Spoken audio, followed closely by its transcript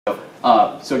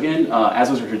So again, as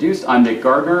was introduced, I'm Nick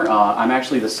Gardner. I'm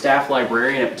actually the staff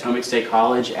librarian at Potomac State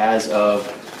College as of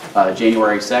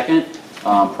January 2nd.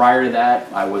 Prior to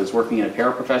that, I was working in a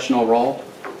paraprofessional role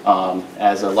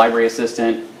as a library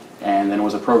assistant, and then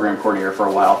was a program coordinator for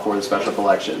a while for the special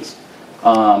collections.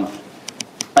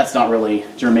 That's not really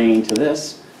germane to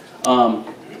this. So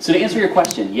to answer your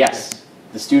question, yes,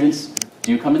 the students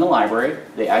do come in the library.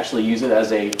 They actually use it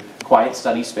as a quiet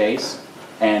study space,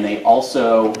 and they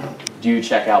also do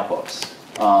check out books.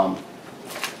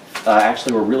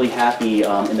 Actually, we're really happy.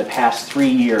 In the past 3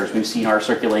 years, we've seen our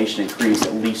circulation increase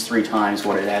at least 3 times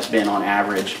what it has been on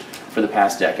average for the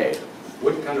past decade.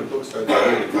 What kind of books are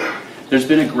they reading? There's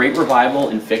been a great revival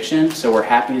in fiction, so we're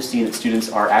happy to see that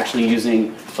students are actually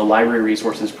using the library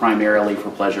resources primarily for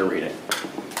pleasure reading.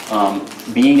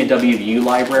 Being a WVU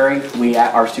library,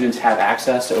 our students have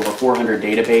access to over 400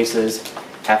 databases,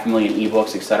 500,000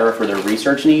 ebooks, etc. for their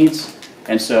research needs.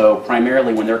 And so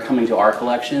primarily when they're coming to our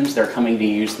collections, they're coming to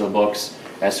use the books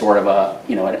as sort of a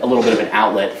little bit of an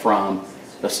outlet from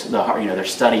their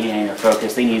studying or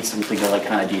focus. They need something to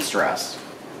kind of de-stress.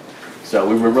 So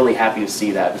we were really happy to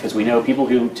see that, because we know people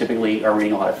who typically are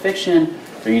reading a lot of fiction,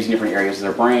 they're using different areas of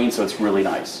their brain, so it's really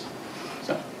nice.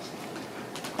 So,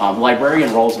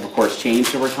 librarian roles have of course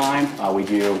changed over time. We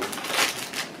do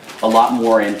a lot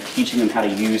more in teaching them how to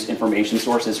use information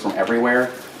sources from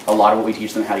everywhere. A lot of what we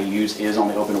teach them how to use is on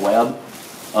the open web.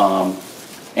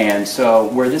 And so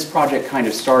where this project kind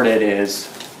of started is,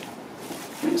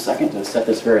 give me a second to set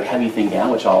this very heavy thing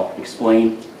down, which I'll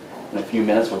explain in a few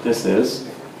minutes what this is.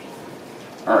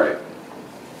 All right.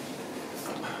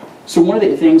 So one of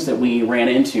the things that we ran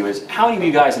into is, how many of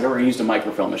you guys have ever used a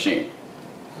microfilm machine?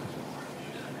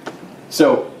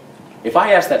 So if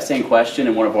I asked that same question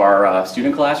in one of our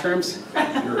student classrooms,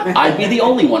 I'd be the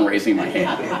only one raising my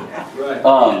hand.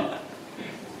 Right.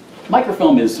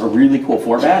 Microfilm is a really cool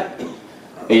format.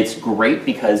 It's great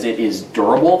because it is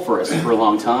durable for a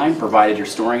long time, provided you're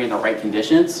storing it in the right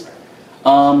conditions.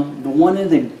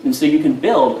 And so you can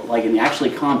build, and actually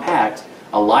compact,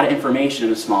 a lot of information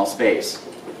in a small space.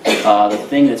 The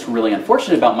thing that's really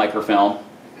unfortunate about microfilm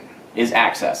is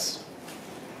access.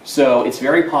 So it's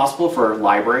very possible for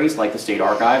libraries like the State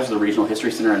Archives, the Regional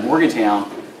History Center in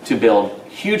Morgantown, to build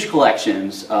huge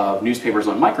collections of newspapers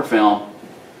on microfilm.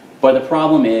 But the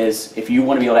problem is, if you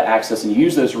want to be able to access and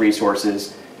use those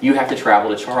resources, you have to travel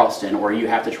to Charleston, or you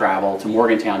have to travel to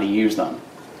Morgantown to use them.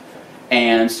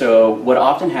 And so what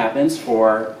often happens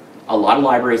for a lot of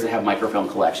libraries that have microfilm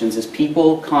collections is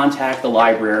people contact the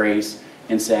libraries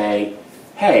and say,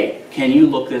 hey, can you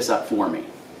look this up for me?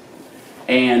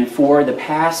 And for the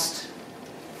past,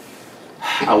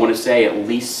 I want to say at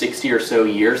least 60 or so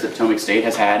years that Potomac State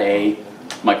has had a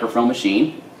microfilm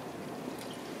machine,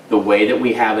 the way that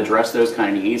we have addressed those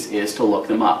kind of needs is to look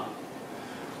them up.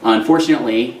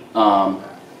 Unfortunately,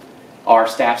 our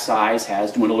staff size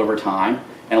has dwindled over time,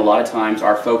 and a lot of times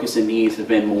our focus and needs have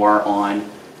been more on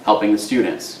helping the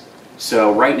students.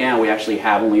 So right now we actually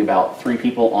have only about 3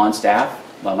 people on staff,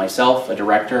 myself, a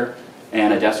director,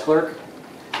 and a desk clerk.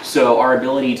 So our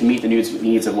ability to meet the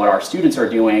needs of what our students are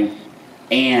doing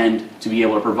and to be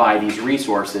able to provide these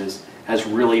resources has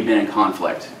really been in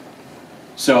conflict.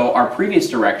 So our previous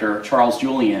director, Charles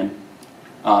Julian,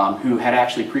 who had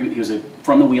actually, he was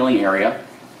from the Wheeling area.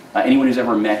 Anyone who's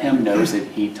ever met him knows that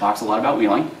he talks a lot about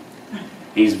Wheeling.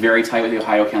 He's very tight with the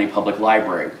Ohio County Public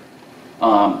Library.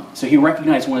 So he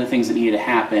recognized one of the things that needed to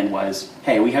happen was,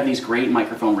 hey, we have these great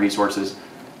microfilm resources,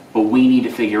 but we need to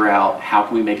figure out how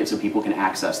can we make it so people can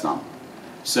access them.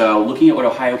 So looking at what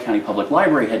Ohio County Public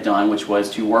Library had done, which was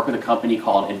to work with a company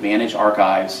called Advantage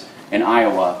Archives in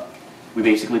Iowa, we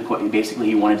basically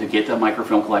he wanted to get the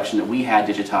microfilm collection that we had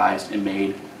digitized and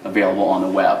made available on the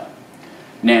web.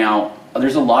 Now,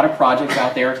 there's a lot of projects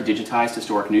out there to digitize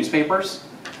historic newspapers.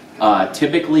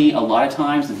 Typically, a lot of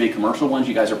times, the big commercial ones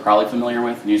you guys are probably familiar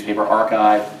with, Newspaper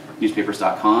Archive,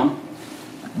 newspapers.com.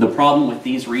 The problem with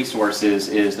these resources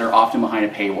is they're often behind a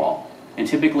paywall. And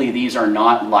typically these are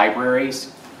not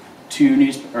libraries to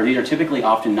these are typically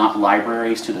often not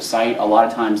libraries to the site. A lot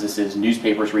of times this is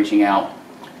newspapers reaching out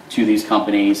to these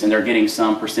companies, and they're getting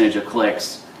some percentage of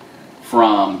clicks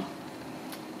from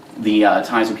the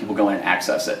times when people go in and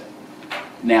access it.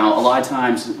 Now, a lot of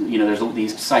times,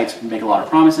 these sites make a lot of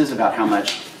promises about how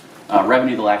much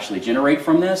revenue they'll actually generate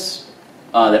from this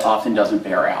that often doesn't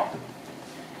bear out.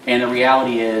 And the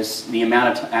reality is the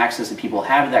amount of access that people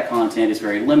have to that content is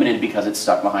very limited because it's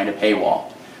stuck behind a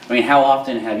paywall. I mean, how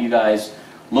often have you guys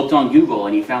looked on Google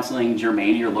and you found something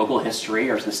germane to your local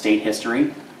history or the state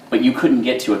history, but you couldn't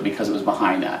get to it because it was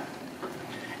behind that?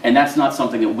 And that's not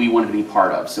something that we wanted to be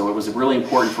part of. So it was really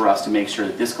important for us to make sure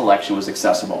that this collection was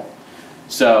accessible.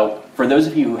 So for those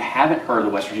of you who haven't heard of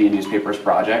the West Virginia Newspapers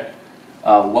Project,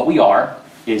 what we are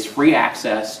is free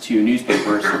access to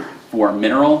newspapers for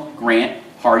Mineral, Grant,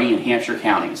 Hardee, and Hampshire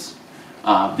counties.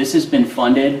 This has been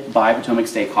funded by Potomac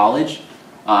State College.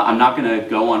 I'm not going to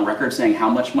go on record saying how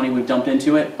much money we've dumped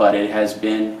into it, but it has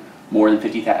been more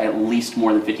than at least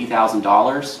more than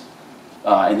 $50,000,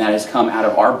 and that has come out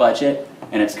of our budget,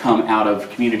 and it's come out of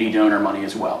community donor money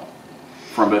as well,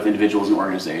 from both individuals and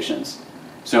organizations.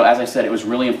 So as I said, it was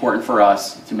really important for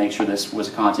us to make sure this was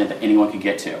content that anyone could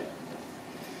get to.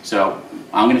 So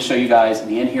I'm going to show you guys at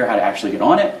the end here how to actually get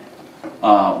on it.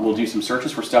 We'll do some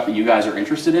searches for stuff that you guys are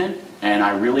interested in, and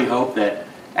I really hope that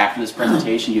after this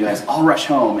presentation you guys all rush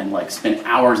home and like spend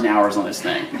hours and hours on this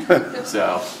thing.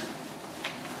 So,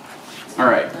 all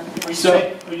right. Are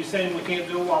you saying we can't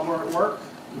do it while we're at work?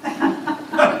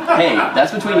 Hey,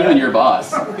 that's between you and your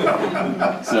boss.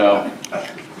 So,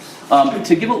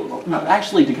 to give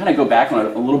actually to kind of go back on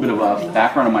a little bit of a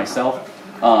background on myself.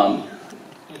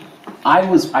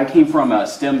 I came from a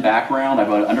STEM background. I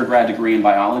have an undergrad degree in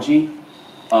biology.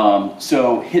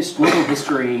 So historical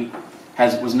history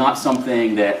was not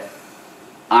something that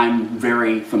I'm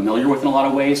very familiar with in a lot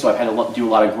of ways. So I've had to do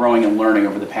a lot of growing and learning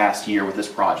over the past year with this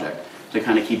project to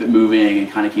kind of keep it moving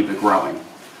and kind of keep it growing.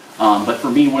 But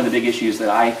for me, one of the big issues that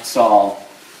I saw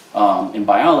in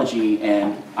biology,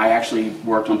 and I actually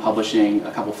worked on publishing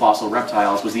a couple fossil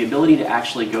reptiles, was the ability to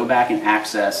actually go back and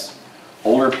access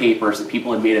older papers that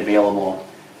people had made available.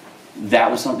 That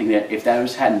was something that if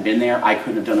those hadn't been there, I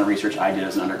couldn't have done the research I did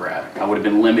as an undergrad. I would have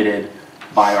been limited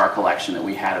by our collection that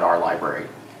we had at our library.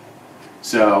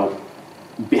 So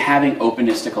having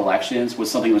openness to collections was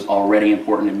something that was already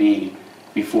important to me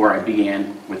before I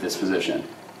began with this position.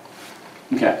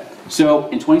 Okay, so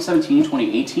in 2017,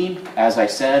 2018, as I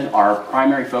said, our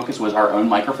primary focus was our own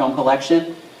microfilm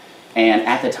collection. And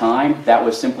at the time, that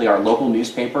was simply our local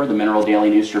newspaper, the Mineral Daily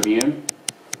News Tribune.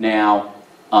 Now,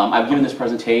 I've given this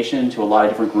presentation to a lot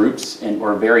of different groups,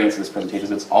 or variants of this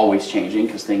presentation. It's always changing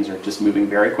because things are just moving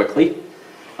very quickly.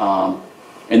 And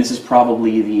this is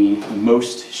probably the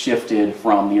most shifted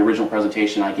from the original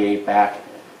presentation I gave back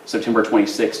September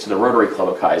 26th to the Rotary Club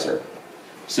of Kaiser.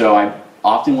 So I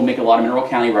often will make a lot of Mineral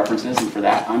County references, and for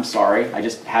that, I'm sorry. I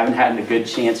just haven't had a good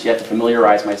chance yet to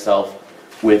familiarize myself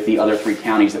with the other 3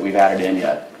 counties that we've added in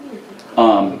yet.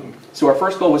 So our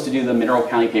first goal was to do the Mineral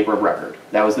County paper of record.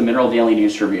 That was the Mineral Daily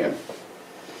News Tribune.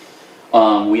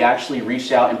 We actually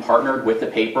reached out and partnered with the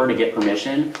paper to get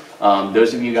permission.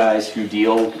 Those of you guys who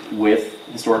deal with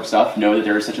historic stuff know that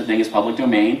there is such a thing as public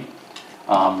domain.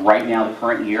 Right now, the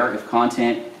current year, if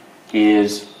content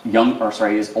is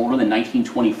older than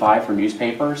 1925 for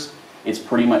newspapers, it's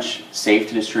pretty much safe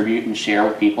to distribute and share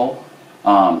with people.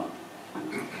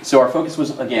 So our focus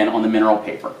was, again, on the mineral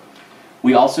paper.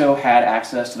 We also had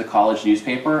access to the college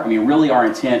newspaper. I mean, really our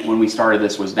intent when we started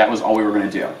this was that was all we were going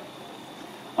to do.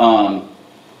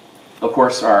 Of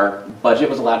course, our budget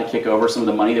was allowed to kick over some of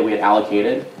the money that we had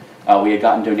allocated. We had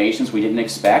gotten donations we didn't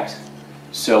expect.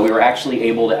 So we were actually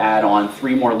able to add on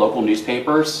 3 more local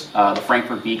newspapers. The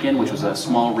Frankfort Beacon, which was a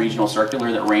small regional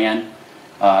circular that ran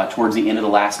towards the end of the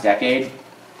last decade,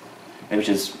 which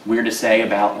is weird to say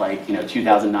about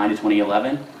 2009 to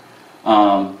 2011.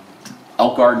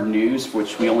 Elk Garden News,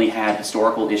 which we only had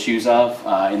historical issues of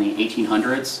in the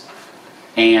 1800s,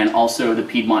 and also the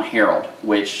Piedmont Herald,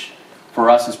 which for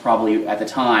us is probably at the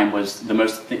time was the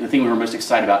thing we were most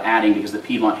excited about adding, because the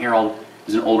Piedmont Herald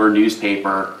is an older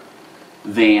newspaper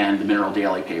than the Mineral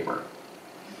Daily paper.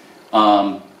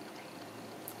 And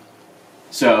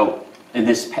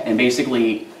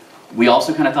basically, we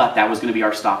also kind of thought that was going to be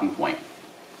our stopping point.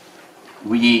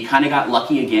 We kind of got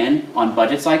lucky again on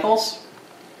budget cycles,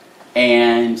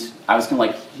 and I was kind of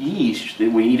like, yeesh,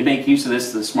 we need to make use of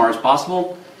this as smart as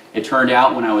possible. It turned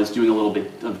out when I was doing a little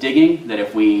bit of digging that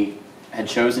if we had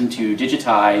chosen to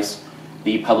digitize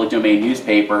the public domain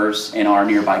newspapers in our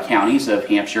nearby counties of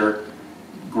Hampshire,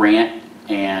 Grant,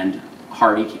 and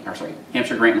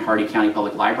Hampshire, Grant, and Hardee County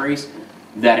Public Libraries,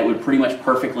 that it would pretty much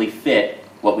perfectly fit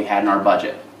what we had in our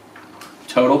budget.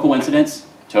 Total coincidence,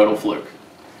 total fluke.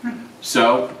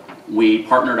 So we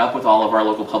partnered up with all of our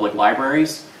local public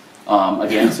libraries.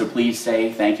 Again, so please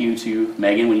say thank you to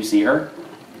Megan when you see her.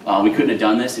 We couldn't have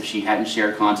done this if she hadn't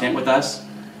shared content with us.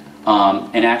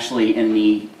 And actually, in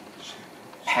the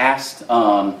past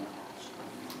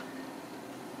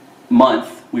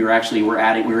month, we were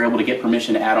able to get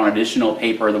permission to add on additional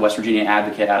paper, the West Virginia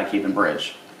Advocate out of Cape and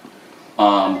Bridge.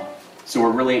 So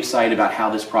we're really excited about how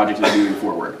this project is moving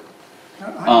forward.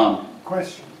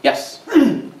 Question. Yes.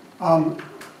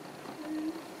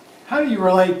 How do you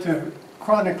relate to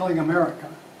Chronicling America,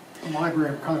 the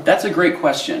Library of Congress? That's a great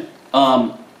question.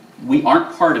 We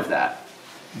aren't part of that,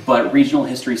 but Regional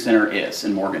History Center is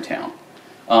in Morgantown.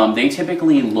 They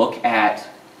typically look at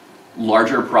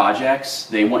larger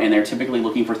projects. And they're typically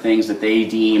looking for things that they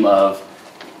deem of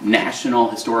national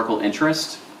historical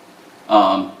interest.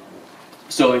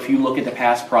 So if you look at the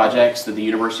past projects that the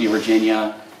University of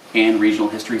Virginia and Regional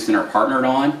History Center partnered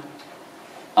on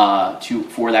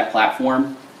for that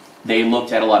platform, they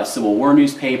looked at a lot of Civil War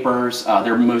newspapers.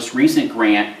 Their most recent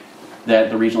grant that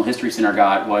the Regional History Center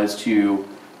got was to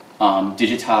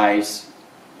digitize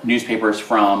newspapers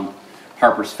from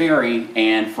Harper's Ferry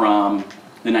and from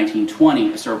the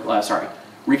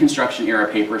Reconstruction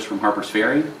era papers from Harper's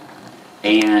Ferry,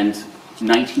 and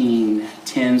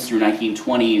 1910s through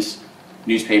 1920s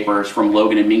newspapers from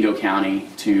Logan and Mingo County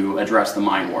to address the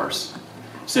mine wars.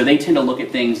 So they tend to look at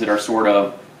things that are sort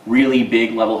of really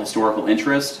big level historical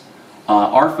interest.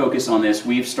 Our focus on this,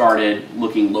 we've started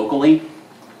looking locally.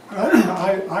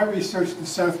 I researched the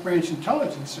South Branch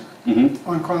Intelligence Center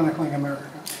on Chronicling America.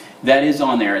 That is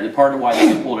on there. The part of why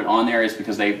they pulled it on there is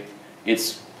because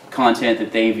it's content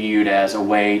that they viewed as a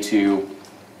way to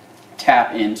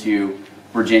tap into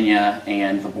Virginia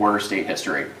and the border state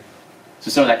history. So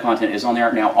some of that content is on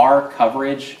there. Now our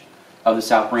coverage of the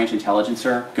South Branch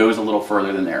Intelligencer goes a little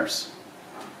further than theirs.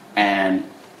 And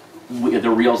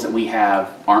the reels that we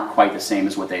have aren't quite the same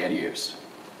as what they had used.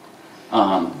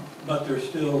 But they're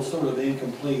still sort of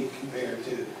incomplete compared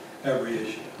to every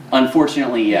issue.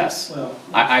 Unfortunately, yes. Well,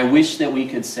 I wish that we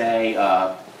could say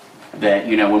that,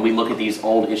 you know, when we look at these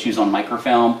old issues on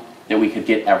microfilm, that we could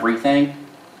get everything,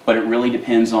 but it really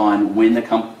depends on when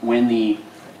the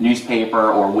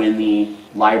newspaper or when the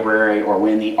library or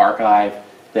when the archive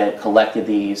that collected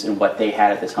these and what they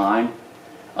had at the time.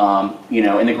 You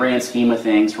know, in the grand scheme of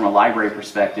things, from a library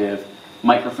perspective,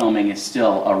 microfilming is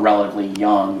still a relatively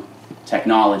young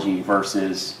technology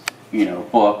versus, you know,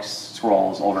 books,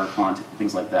 scrolls, older content,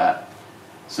 things like that.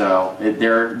 So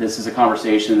this is a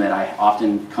conversation that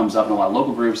often comes up in a lot of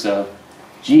local groups of,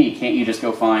 gee, can't you just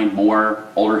go find more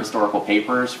older historical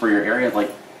papers for your area?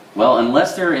 Like, well,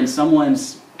 unless they're in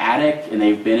someone's attic and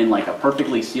they've been in like a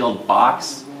perfectly sealed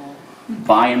box,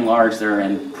 by and large, they're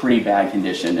in pretty bad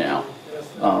condition now.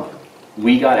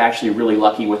 We got actually really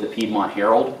lucky with the Piedmont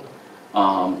Herald.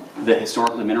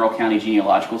 The Mineral County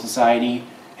Genealogical Society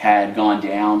had gone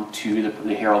down to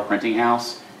the Herald printing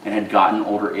house and had gotten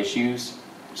older issues.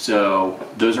 So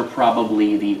those are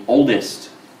probably the oldest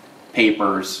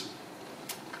papers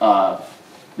that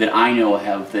I know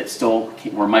of that still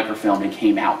were microfilmed and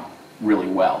came out really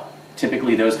well.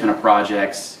 Typically those kind of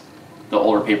projects, the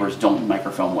older papers don't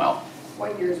microfilm well.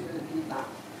 What years were the Piedmont?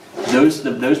 Those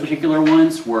particular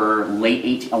ones were late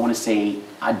 18, I want to say,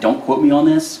 don't quote me on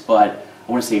this, but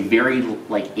I want to say very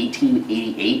like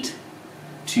 1888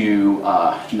 to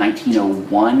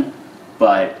 1901,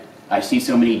 but I see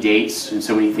so many dates and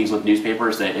so many things with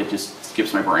newspapers that it just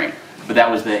skips my brain. But that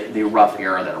was the rough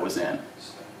era that it was in.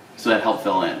 So that helped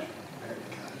fill in.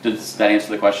 Does that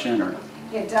answer the question? Or?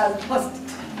 It does. Plus,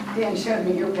 Dan showed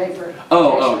me your paper.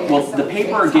 Well, the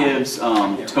paper gives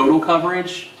total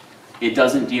coverage. It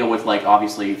doesn't deal with, like,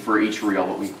 obviously for each reel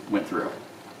what we went through.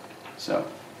 So,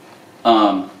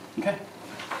 okay.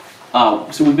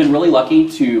 So we've been really lucky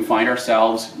to find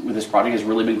ourselves with this project. Has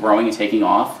really been growing and taking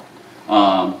off.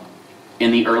 In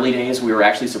the early days, we were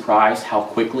actually surprised how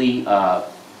quickly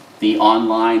the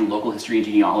online local history and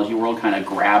genealogy world kind of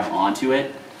grabbed onto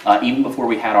it. Even before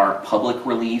we had our public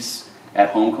release at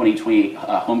Homecoming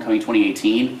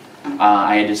 2018,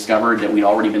 I had discovered that we'd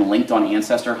already been linked on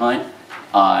Ancestor Hunt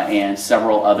and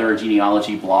several other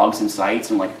genealogy blogs and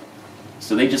sites, and like,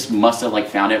 so they just must have like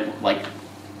found it like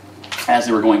as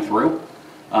they were going through.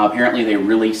 Apparently, they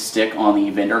really stick on the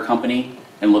vendor company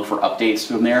and look for updates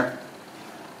from there.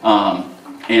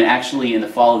 And actually, in the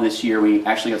fall of this year, we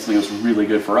actually got something that was really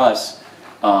good for us.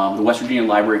 The West Virginia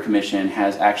Library Commission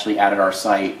has actually added our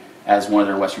site as one of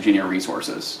their West Virginia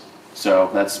resources. So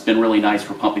that's been really nice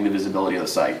for pumping the visibility of the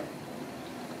site.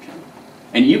 Okay.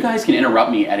 And you guys can interrupt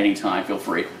me at any time, feel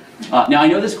free. Now I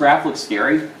know this graph looks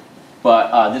scary,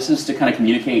 but this is to kind of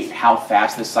communicate how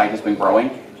fast this site has been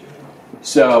growing.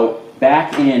 So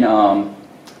back in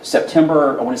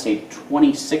September, I want to say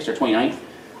 26th or 29th,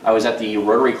 I was at the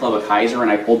Rotary Club of Kaiser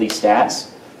and I pulled these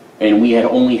stats, and we had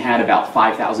only had about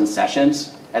 5,000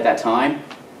 sessions at that time.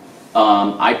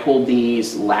 I pulled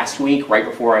these last week, right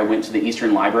before I went to the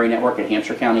Eastern Library Network at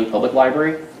Hampshire County Public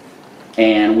Library,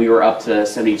 and we were up to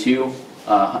 72,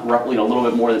 roughly a little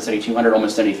bit more than 7,200,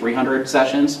 almost 7,300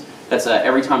 sessions. That's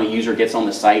every time a user gets on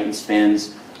the site and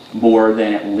spends more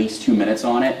than at least 2 minutes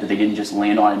on it, that they didn't just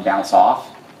land on and bounce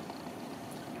off.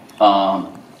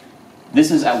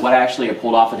 This is what actually I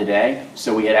pulled off of today.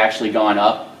 So we had actually gone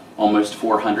up almost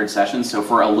 400 sessions. So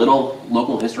for a little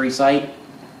local history site,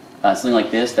 something like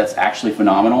this, that's actually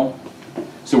phenomenal.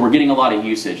 So we're getting a lot of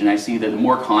usage, and I see that the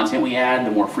more content we add,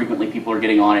 the more frequently people are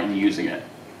getting on it and using it.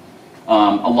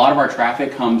 A lot of our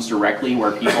traffic comes directly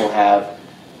where people have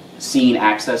seen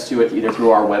access to it either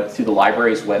through the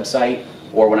library's website,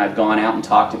 or when I've gone out and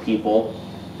talked to people.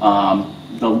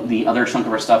 The other chunk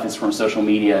of our stuff is from social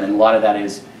media, and a lot of that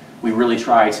is we really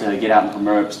try to get out and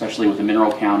promote, especially with the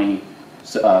Mineral County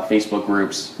Facebook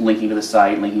groups, linking to the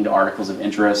site, linking to articles of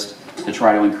interest, to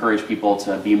try to encourage people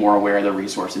to be more aware of the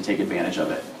resource and take advantage of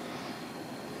it.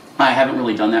 I haven't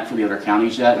really done that for the other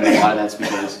counties yet, and a lot of that's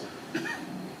because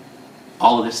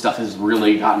all of this stuff has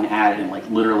really gotten added in like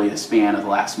literally the span of the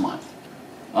last month.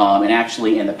 And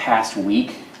actually in the past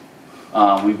week,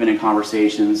 we've been in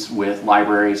conversations with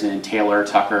libraries in Taylor,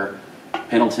 Tucker,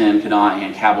 Pendleton, Kanawha,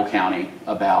 and Cabell County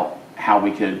about how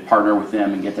we could partner with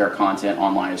them and get their content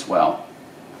online as well.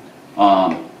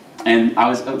 And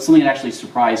something that actually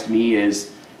surprised me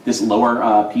is this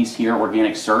lower piece here,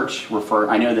 organic search.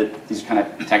 I know that these kind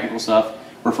of technical stuff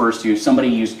refers to somebody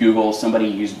used Google, somebody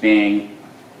used Bing,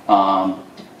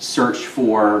 search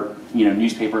for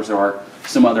newspapers or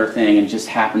some other thing and just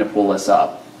happened to pull this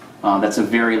up. That's a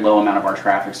very low amount of our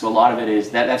traffic. So a lot of it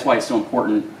is that's why it's so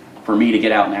important for me to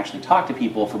get out and actually talk to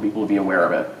people, for people to be aware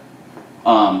of it.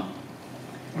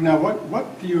 Now,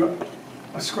 what do you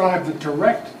ascribe the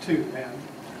direct to, then?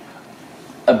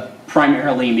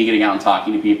 Primarily me getting out and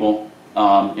talking to people.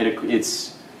 I've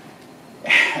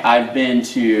been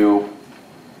to,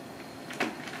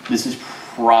 this is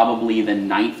probably the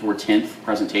 9th or 10th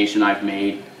presentation I've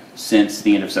made since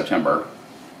the end of September.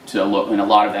 And a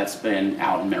lot of that's been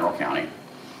out in Mineral County.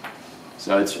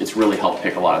 So it's really helped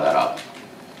pick a lot of that up.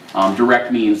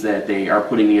 Direct means that they are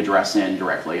putting the address in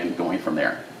directly and going from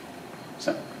there.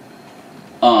 So,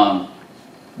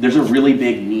 there's a really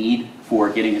big need for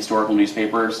getting historical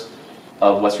newspapers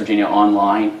of West Virginia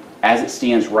online. As it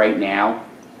stands right now,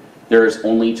 there are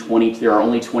only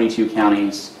 22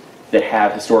 counties that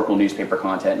have historical newspaper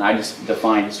content, and I just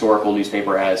define historical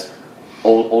newspaper as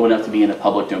old enough to be in the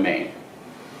public domain.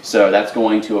 So that's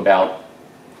going to about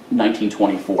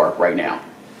 1924 right now.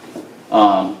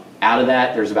 Out of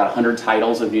that, there's about 100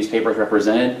 titles of newspapers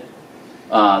represented.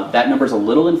 That number's a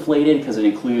little inflated because it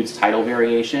includes title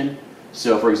variation.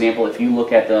 So for example, if you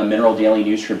look at the Mineral Daily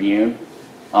News Tribune,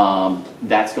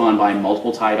 that's gone by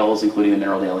multiple titles, including the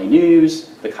Mineral Daily News,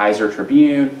 the Kaiser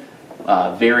Tribune,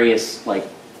 various like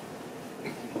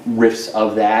riffs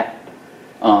of that.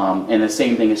 And the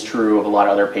same thing is true of a lot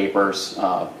of other papers,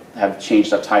 have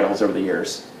changed up titles over the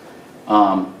years.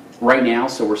 Right now,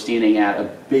 so we're standing at a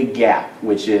big gap,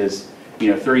 which is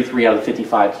 33 out of the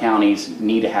 55 counties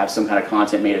need to have some kind of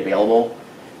content made available.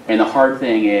 And the hard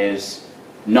thing is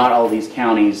not all of these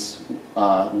counties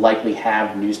likely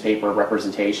have newspaper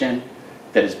representation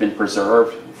that has been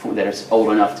preserved, that is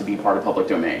old enough to be part of public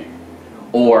domain.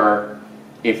 Or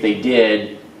if they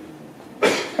did,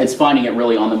 it's finding it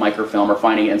really on the microfilm or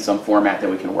finding it in some format that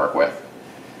we can work with.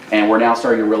 And we're now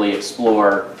starting to really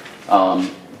explore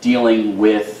dealing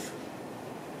with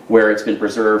where it's been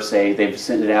preserved, say they've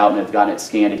sent it out and have gotten it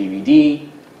scanned to DVD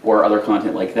or other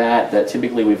content like that, that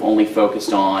typically we've only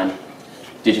focused on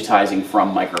digitizing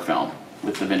from microfilm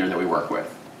with the vendor that we work with.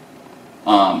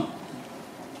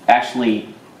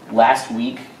 Actually, last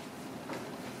week,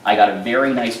 I got a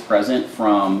very nice present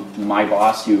from my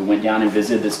boss who went down and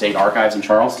visited the state archives in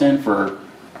Charleston for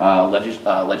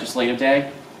Legislative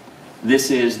Day.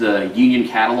 This is the Union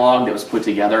catalog that was put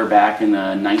together back in the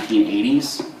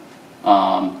 1980s.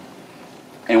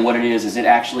 And what it is it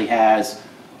actually has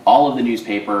all of the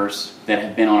newspapers that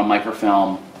have been on a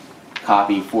microfilm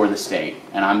copy for the state.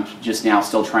 And I'm just now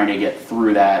still trying to get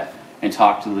through that and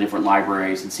talk to the different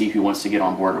libraries and see who wants to get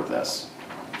on board with this.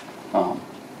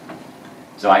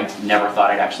 So I never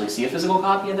thought I'd actually see a physical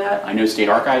copy of that. I know State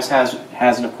Archives has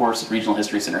it, of course. Regional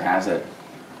History Center has it.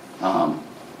 Okay.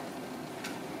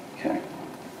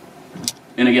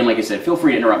 And again, like I said, feel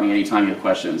free to interrupt me anytime you have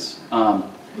questions.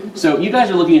 So you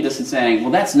guys are looking at this and saying, well,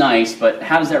 that's nice, but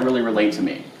how does that really relate to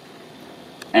me?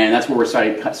 And that's where we're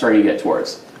starting to get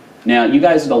towards. Now, you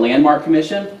guys are the Landmark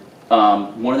Commission.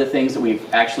 One of the things that we've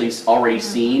actually already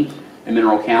seen in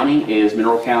Mineral County is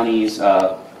Mineral County's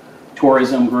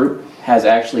tourism group has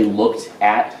actually looked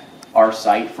at our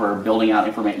site for building out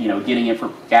information,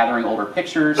 gathering older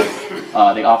pictures.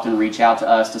 They often reach out to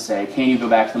us to say, can you go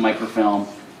back to the microfilm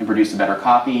and produce a better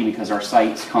copy, because our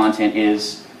site's content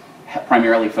is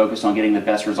primarily focused on getting the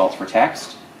best results for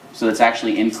text. So it's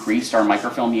actually increased our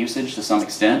microfilm usage to some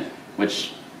extent,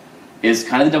 which is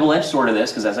kind of the double-edged sword of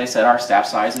this, because as I said, our staff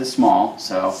size is small,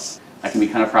 so that can be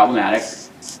kind of problematic.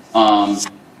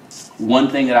 One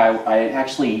thing that I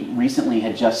actually recently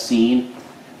had just seen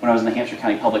when I was in the Hampshire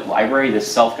County Public Library,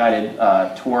 this self-guided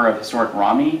tour of historic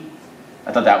Romney.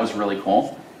 I thought that was really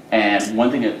cool. And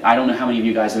one thing that, I don't know how many of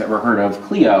you guys have ever heard of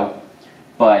Clio,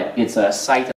 but it's a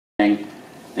site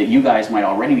that you guys might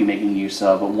already be making use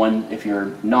of, but one, if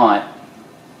you're not,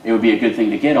 it would be a good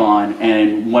thing to get on.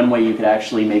 And one way you could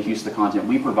actually make use of the content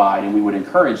we provide, and we would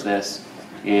encourage this,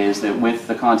 is that with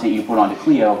the content you put onto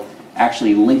Clio,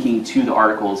 actually linking to the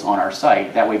articles on our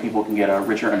site. That way people can get a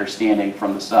richer understanding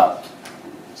from the stuff.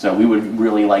 So we would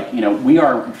really like, we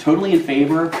are totally in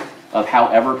favor of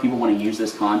however people want to use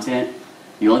this content.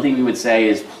 The only thing we would say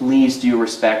is please do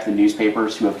respect the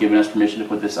newspapers who have given us permission to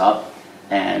put this up,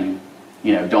 and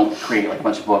don't create like a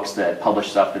bunch of books that publish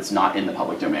stuff that's not in the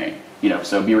public domain.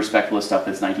 So be respectful of stuff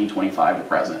that's 1925 to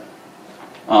present.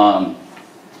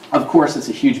 Of course, it's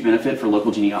a huge benefit for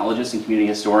local genealogists and community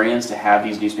historians to have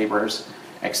these newspapers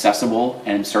accessible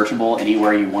and searchable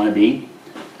anywhere you want to be.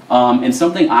 And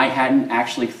something I hadn't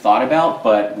actually thought about,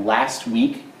 but last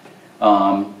week,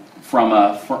 from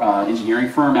an engineering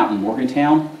firm out in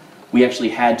Morgantown, we actually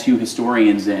had 2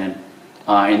 historians in,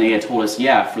 and they had told us,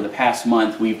 yeah, for the past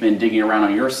month we've been digging around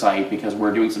on your site because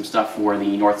we're doing some stuff for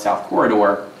the north-south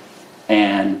corridor,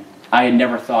 and I had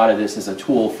never thought of this as a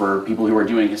tool for people who are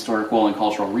doing historical and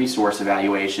cultural resource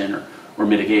evaluation or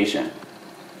mitigation.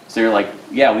 So they're like,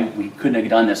 yeah, we couldn't have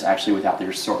done this actually without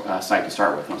your site to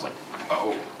start with. And I was like,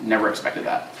 oh, never expected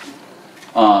that.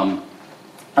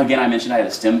 Again, I mentioned I had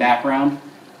a STEM background.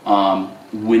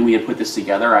 When we had put this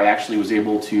together, I actually was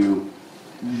able to,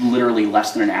 literally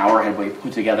less than an hour, had we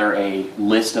put together a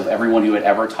list of everyone who had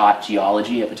ever taught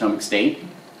geology at Potomac State.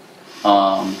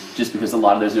 Just because a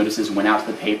lot of those notices went out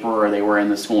to the paper or they were in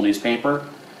the school newspaper.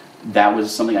 That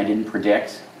was something I didn't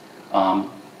predict.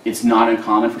 It's not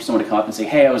uncommon for someone to come up and say,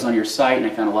 hey, I was on your site and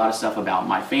I found a lot of stuff about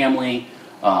my family,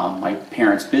 my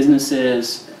parents'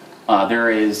 businesses. There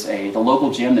is the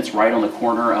local gym that's right on the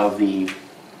corner of the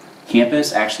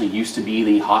campus actually used to be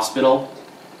the hospital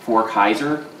for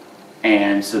Kaiser.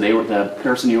 And so the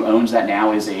person who owns that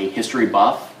now is a history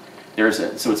buff.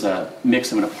 So it's a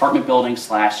mix of an apartment building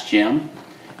 / gym.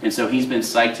 And so he's been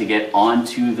psyched to get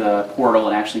onto the portal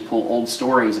and actually pull old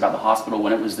stories about the hospital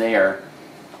when it was there.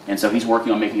 And so he's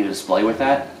working on making a display with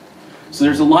that. So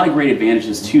there's a lot of great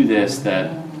advantages to this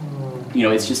that,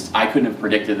 it's just, I couldn't have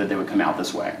predicted that they would come out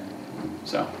this way.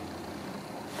 So,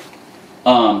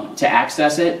 to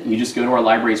access it, you just go to our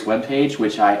library's webpage,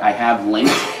 which I have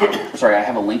linked, I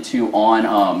have a link to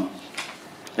on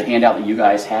the handout that you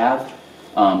guys have.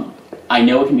 I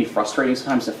know it can be frustrating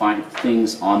sometimes to find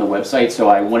things on the website, so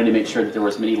I wanted to make sure that there were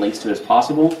as many links to it as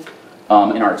possible.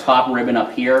 In our top ribbon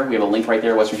up here, we have a link right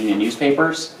there, West Virginia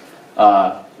newspapers.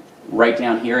 Right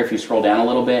down here, if you scroll down a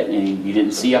little bit and you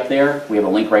didn't see up there, we have a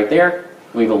link right there.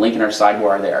 We have a link in our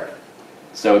sidebar there.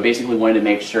 So we basically wanted to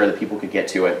make sure that people could get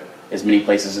to it as many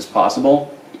places as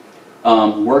possible.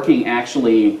 Working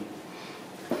actually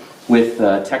with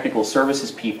technical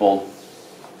services people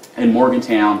in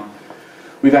Morgantown,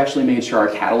 we've actually made sure our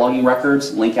cataloging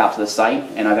records link out to the site,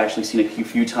 and I've actually seen a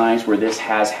few times where this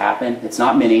has happened. It's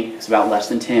not many, it's about less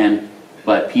than 10,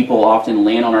 but people often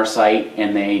land on our site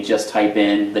and they just type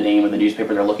in the name of the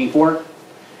newspaper they're looking for,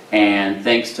 and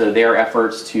thanks to their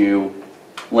efforts to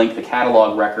link the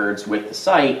catalog records with the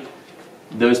site,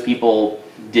 those people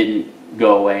didn't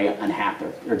go away unhappy,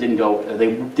 or they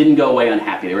didn't go away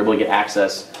unhappy. They were able to get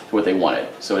access to what they wanted,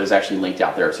 so it is actually linked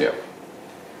out there too.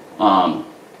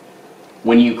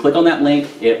 When you click on that link,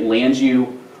 it lands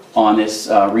you on this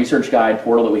research guide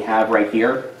portal that we have right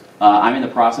here. I'm in the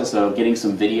process of getting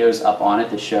some videos up on it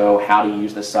to show how to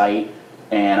use the site,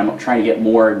 and I'm trying to get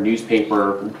more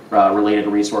newspaper related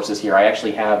resources here. I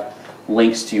actually have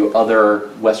links to other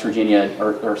West Virginia,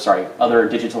 other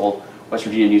digital West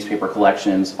Virginia newspaper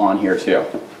collections on here too.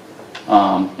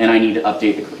 And I need to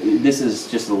update this is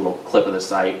just a little clip of the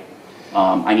site.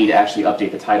 I need to actually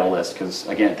update the title list because,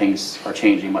 again, things are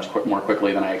changing much more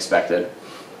quickly than I expected.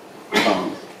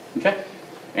 Okay,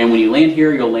 and when you land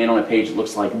here, you'll land on a page that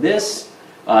looks like this.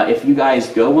 If you guys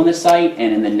go on the site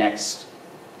and in the next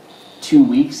 2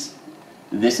 weeks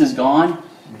this is gone,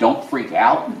 don't freak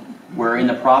out. We're in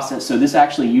the process. So this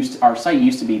actually our site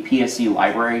used to be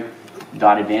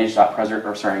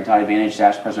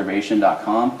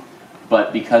psclibrary.advantage-preservation.com,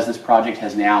 but because this project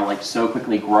has now so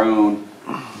quickly grown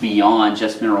beyond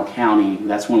just Mineral County,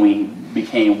 that's when we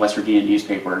became West Virginia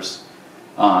newspapers,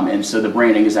 and so the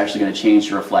branding is actually going to change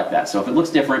to reflect that. So if it looks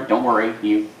different, don't worry.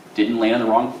 didn't land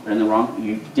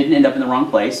you didn't end up in the wrong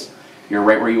place. You're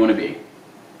right where you want to be.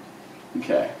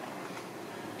 Okay.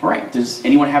 All right, does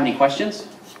anyone have any questions?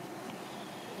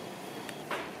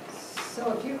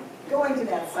 So if you go into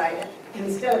that site,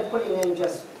 instead of putting in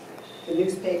just the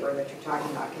newspaper that you're talking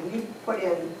about, can you put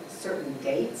in certain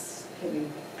dates? Can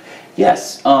you?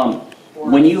 Yes.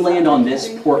 When you land on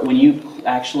this port, when you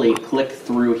actually click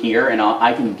through here, and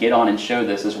I can get on and show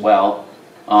this as well,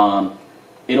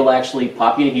 it'll actually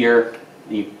pop you to here.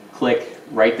 You click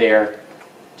right there,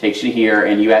 takes you to here,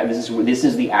 and this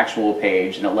is the actual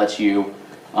page, and it lets you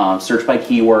search by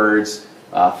keywords,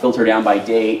 filter down by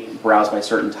date, browse by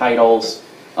certain titles.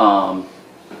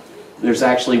 There's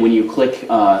actually, when you click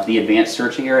the advanced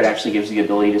search here, it actually gives you the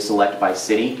ability to select by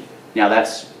city. Now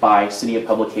that's by city of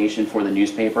publication for the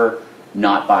newspaper,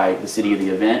 not by the city of the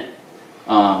event.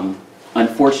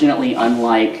 Unfortunately,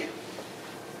 unlike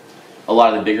a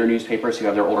lot of the bigger newspapers who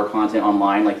have their older content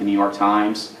online, like the New York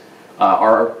Times,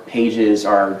 our pages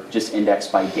are just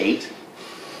indexed by date.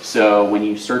 So when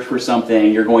you search for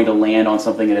something, you're going to land on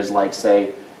something that is like,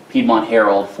 say, Piedmont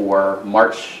Herald for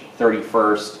March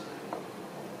 31st,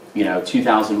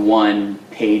 2001,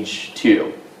 page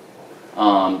 2.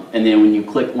 And then when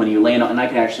you land on, and I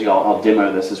can actually, I'll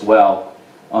demo this as well.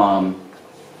 So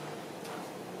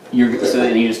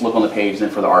then you just look on the page then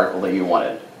for the article that you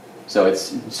wanted. So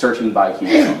it's searching by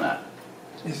keywords on that.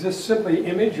 Is this simply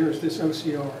image or is this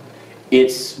OCR?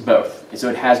 It's both. So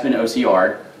it has been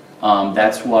OCR'd.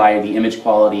 That's why the image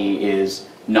quality is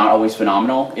not always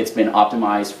phenomenal. It's been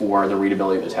optimized for the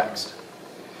readability of the text.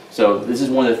 So this is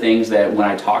one of the things that when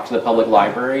I talk to the public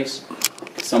libraries,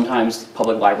 sometimes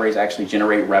public libraries actually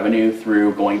generate revenue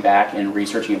through going back and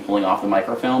researching and pulling off the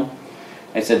microfilm.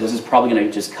 I said this is probably going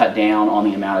to just cut down on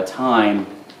the amount of time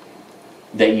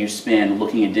that you spend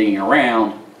looking and digging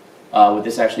around. What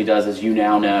this actually does is you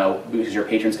now know, because your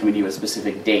patrons coming to you at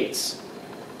specific dates,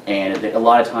 and a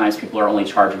lot of times people are only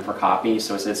charging for copies,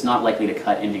 so it's not likely to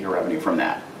cut into your revenue from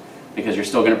that, because you're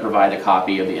still going to provide the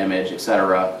copy of the image,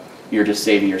 etc. You're just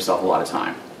saving yourself a lot of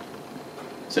time.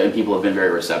 So and people have been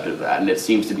very receptive to that, and it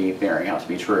seems to be bearing out to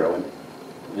be true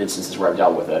in instances where I've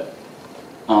dealt with it.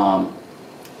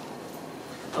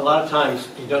 A lot of times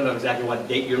you don't know exactly what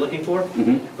date you're looking for.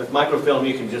 Mm-hmm. With microfilm,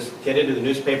 you can just get into the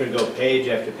newspaper and go page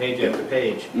after page after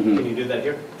page. Mm-hmm. Can you do that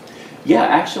here? Yeah,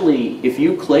 actually, if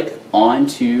you click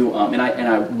onto, and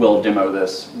I will demo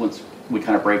this once we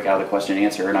kind of break out of the question and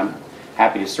answer, and I'm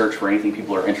happy to search for anything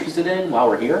people are interested in while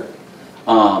we're here.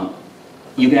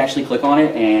 You can actually click on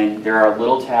it, and there are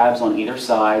little tabs on either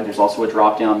side. There's also a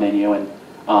drop-down menu, and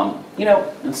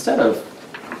instead of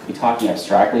me talking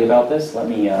abstractly about this, let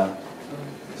me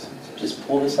just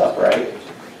pull this up, right?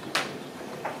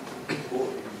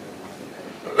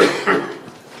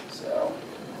 So,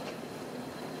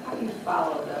 How do you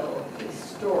follow the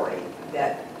story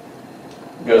that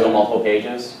goes on multiple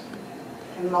pages.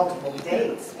 and multiple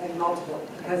dates and multiple,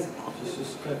 because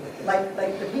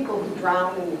like the people who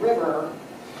drowned in the river,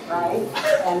 right?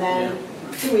 And then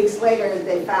 2 weeks later,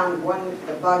 they found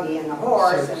the buggy and the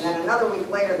horse, and then another week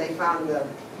later, they found the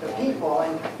people,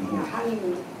 and how do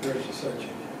you? There's the search engine.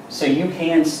 So you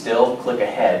can still click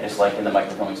ahead, just like in the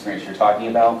microfilm experience you're talking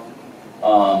about.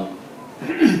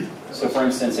 So for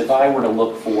instance, if I were to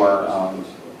look for,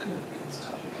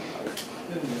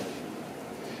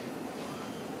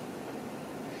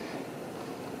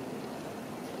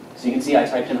 so you can see I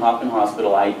typed in Hoffman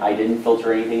Hospital. I didn't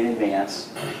filter anything in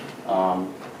advance.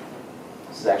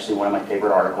 This is actually one of my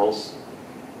favorite articles.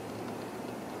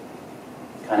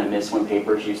 Kind of miss when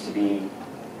papers used to be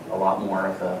a lot more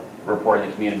of a reporting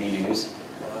the community news.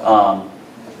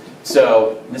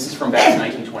 So this is from back in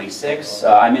 1926.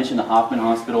 I mentioned the Hoffman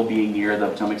Hospital being near the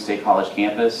Potomac State College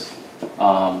campus.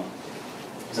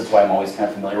 That's why I'm always kind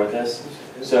of familiar with this.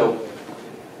 So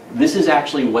this is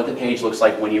actually what the page looks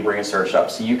like when you bring a search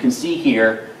up. So you can see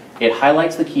here, it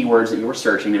highlights the keywords that you were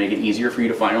searching to make it easier for you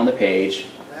to find on the page.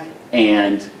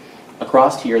 And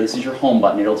across here, this is your home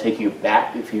button. It'll take you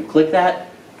back. If you click that,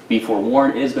 be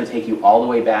forewarned, it is going to take you all the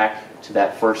way back to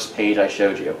that first page I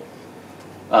showed you.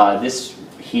 This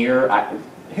here,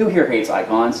 who here hates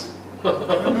icons?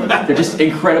 They're just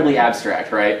incredibly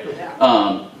abstract, right?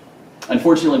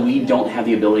 Unfortunately, we don't have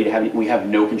the ability to we have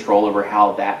no control over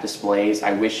how that displays.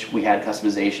 I wish we had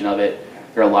customization of it.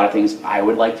 There are a lot of things I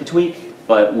would like to tweak,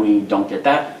 but we don't get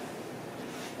that.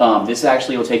 This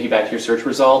actually will take you back to your search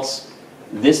results.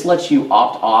 This lets you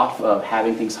opt off of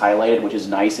having things highlighted, which is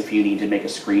nice if you need to make a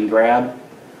screen grab.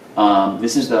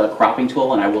 This is the cropping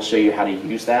tool, and I will show you how to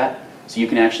use that. So you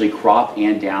can actually crop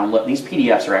and download. These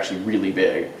PDFs are actually really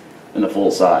big in the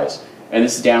full size. And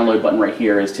this download button right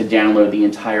here is to download the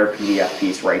entire PDF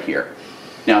piece right here.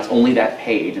 Now it's only that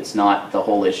page, it's not the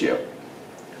whole issue.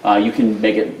 You can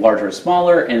make it larger or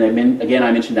smaller, and again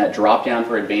I mentioned that drop down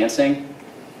for advancing.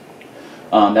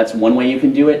 That's one way you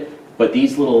can do it, but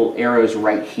these little arrows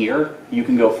right here, you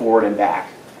can go forward and back.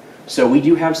 So we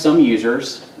do have some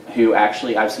users who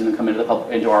actually, I've seen them come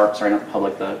into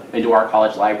our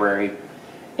college library,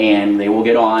 and they will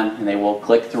get on and they will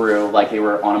click through like they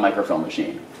were on a microfilm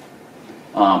machine.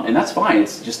 And that's fine,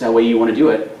 it's just that way you want to do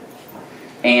it.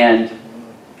 And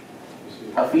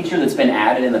a feature that's been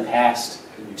added in the past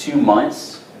 2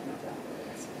 months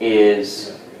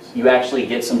is you actually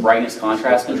get some brightness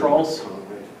contrast controls,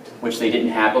 which they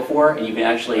didn't have before, and you can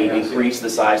actually increase the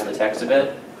size of the text a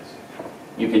bit.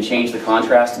 You can change the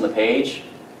contrast on the page.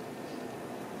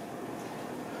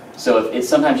 So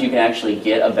sometimes you can actually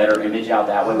get a better image out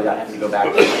that way without having to go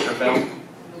back to the microfilm.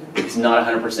 It's not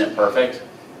 100% perfect.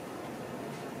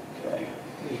 Okay.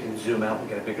 You can zoom out and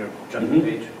get a bigger chunk of the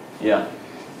page. Yeah.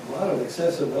 A lot of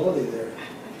accessibility there.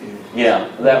 Yeah,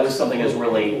 that was something that's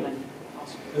really...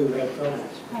 Who had trouble?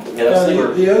 Yeah,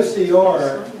 that's The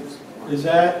OCR, is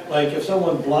that, like if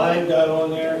someone blind got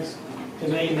on there, can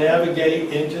they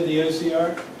navigate into the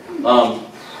OCR?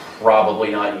 Probably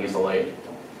not easily.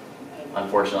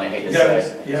 Unfortunately, I hate to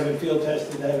say. You haven't field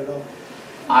tested that at all?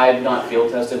 I've not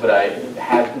field tested, but I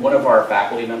had one of our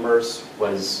faculty members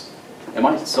was... Am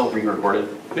I still being recorded?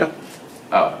 Yeah.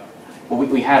 Oh. Well,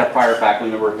 we had a prior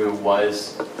faculty member who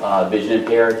was vision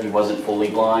impaired. He wasn't fully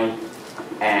blind.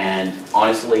 And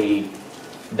honestly,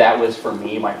 that was for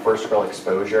me my first real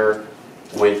exposure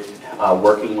with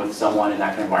working with someone in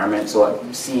that kind of environment. So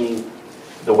seeing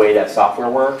the way that software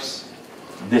works,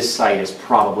 this site is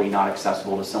probably not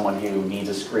accessible to someone who needs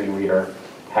a screen reader,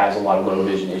 has a lot of low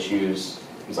vision issues,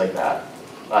 things like that.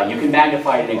 You can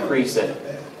magnify it and increase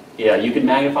it. Yeah, you can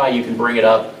magnify, you can bring it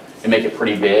up and make it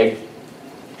pretty big.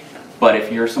 But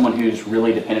if you're someone who's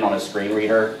really dependent on a screen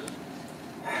reader,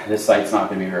 this site's not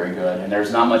going to be very good. And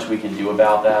there's not much we can do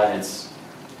about that. It's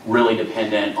really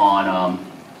dependent on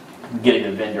getting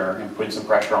the vendor and putting some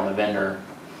pressure on the vendor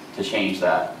to change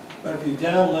that. But if you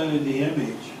download the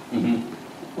image,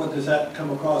 what does that come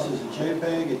across as a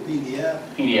JPEG, a PDF?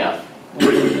 PDF.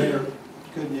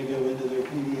 Couldn't you go into their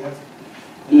PDF?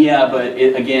 Yeah, but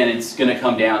again, it's going to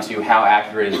come down to how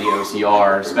accurate is the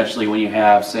OCR, especially when you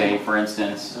have, say, for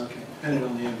instance... Okay, depending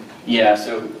on the image. Yeah,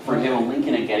 so for example,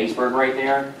 Lincoln and Gettysburg right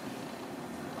there.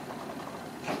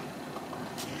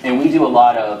 And we do a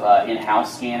lot of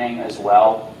in-house scanning as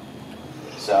well.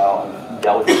 So I've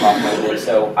dealt with the software a bit.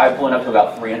 So I've blown up to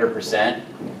about 300%.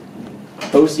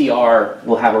 OCR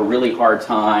will have a really hard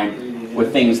time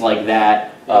with things like that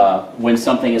when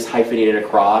something is hyphenated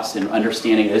across and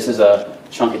understanding this is a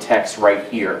chunk of text right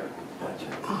here.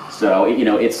 So, you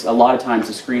know, it's a lot of times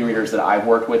the screen readers that I've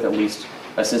worked with, at least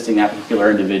assisting that particular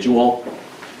individual,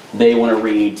 they want to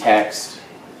read text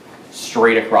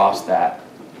straight across that.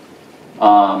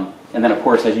 And then, of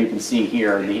course, as you can see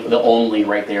here, the only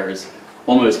right there is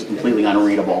almost completely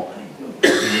unreadable.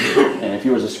 And if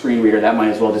you was a screen reader, that might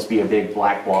as well just be a big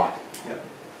black block.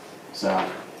 So,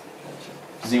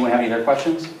 does anyone have any other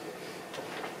questions?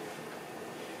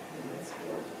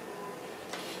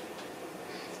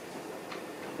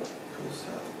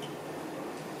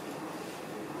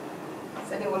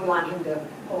 Does anyone want him to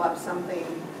pull up something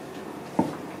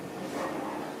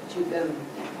that you've been...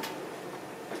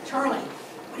 Charlie,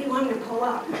 what do you want him to pull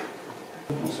up?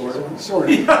 Sort of.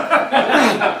 Sorry,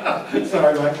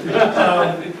 Mike.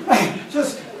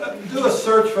 Just do a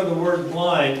search for the word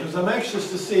blind, because I'm anxious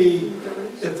to see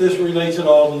if this relates at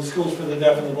all to the Schools for the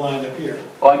Deaf and the Blind up here.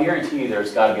 Well, I guarantee you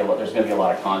there's going to be a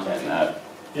lot of content in that.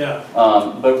 Yeah.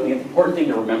 But the important thing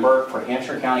to remember for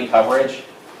Hampshire County coverage,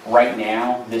 right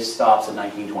now, this stops at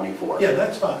 1924. Yeah,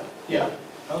 that's fine. Yeah.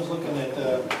 I was looking at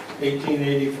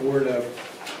 1884 to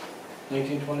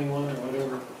 1921 or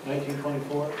whatever,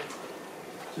 1924,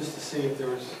 just to see if there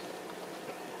was...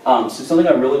 So something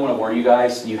I really want to warn you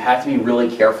guys, you have to be really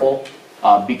careful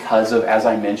because of, as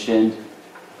I mentioned,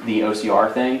 the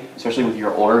OCR thing, especially with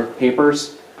your older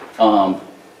papers.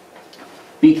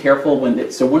 Be careful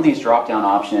when, so one of these drop-down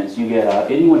options, you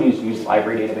get, anyone who's used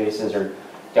library databases or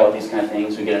dealt with these kind of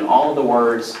things, we get in all of the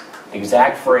words,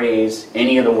 exact phrase,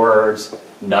 any of the words,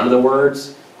 none of the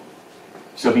words.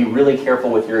 So be really careful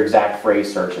with your exact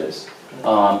phrase searches.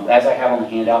 As I have on the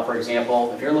handout, for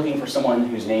example, if you're looking for someone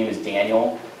whose name is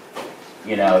Daniel,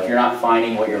 you know, if you're not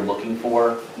finding what you're looking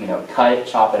for, you know, cut it,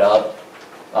 chop it up,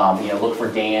 you know, look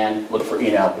for Dan, look for,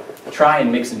 you know, try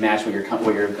and mix and match what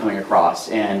you're coming across.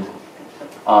 And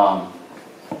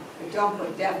don't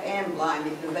put deaf and blind,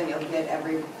 because then you'll get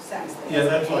every sentence. Yeah,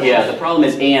 that's what. Yeah, the problem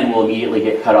is "and" will immediately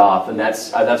get cut off, and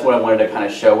that's what I wanted to kind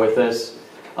of show with this.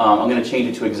 I'm going to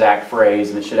change it to exact phrase,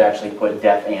 and it should actually put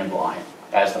 "deaf and blind"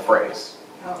 as the phrase.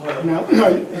 Oh. Now,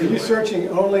 are you searching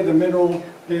only the Mineral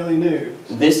Daily News?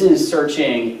 This is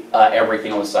searching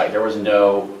everything on the site. There was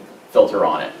no filter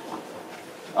on it.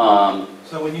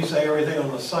 So when you say everything on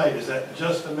the site, is that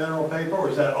just the mineral paper, or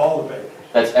is that all the paper?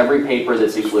 That's every paper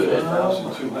that's included.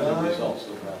 1,200 results.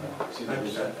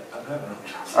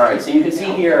 All right, so you can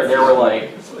see here, there were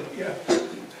like, Yeah.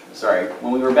 sorry,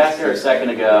 when we were back there a second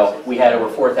ago, we had over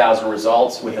 4,000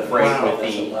 results with the phrase, Wow.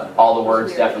 with all the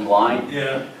words deaf and blind.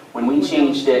 Yeah. When we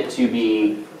changed it to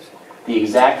be the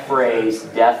exact phrase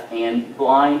deaf and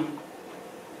blind,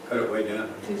 Cut it way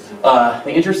down.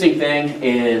 the interesting thing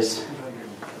is,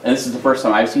 and this is the first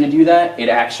time I've seen it do that, it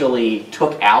actually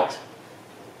took out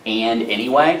 "and"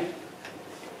 anyway,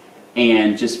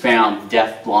 and just found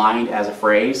deaf blind as a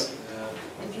phrase.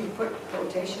 If you put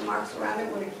quotation marks around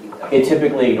it, would it keep them? It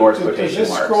typically ignores Does quotation this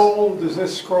marks. scroll, does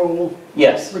this scroll,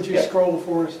 Yes. would you yeah. scroll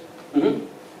for us? Mhm.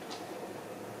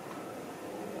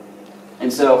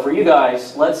 And so for you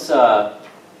guys, let's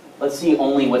see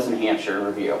only what's in Hampshire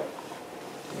review,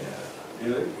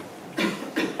 Yeah.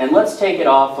 and let's take it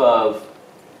off of.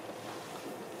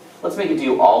 Let's make it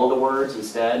do all of the words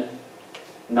instead,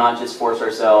 not just force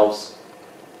ourselves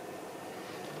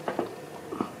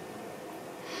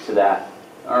to that.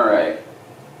 All right.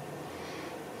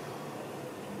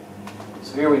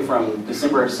 So here we from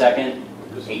December 2nd,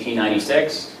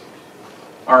 1896.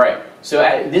 All right. So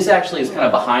this actually is kind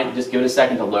of behind. Just give it a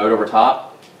second to load over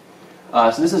top.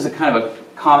 So this is a kind of a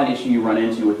common issue you run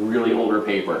into with really older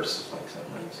papers.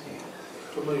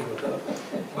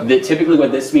 That typically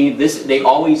what this means, they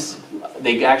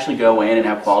actually go in and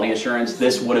have quality assurance.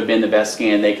 This would have been the best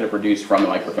scan they could have produced from the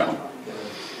microfilm.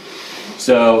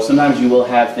 So sometimes you will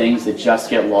have things that just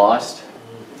get lost.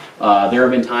 There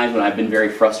have been times when I've been very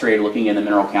frustrated looking in the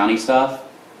Mineral County stuff,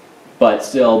 but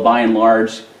still, by and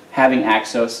large, having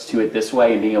access to it this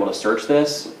way and being able to search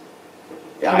this,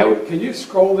 yeah, I would. Can you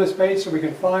scroll this page so we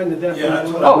can find the deaf Yeah, that's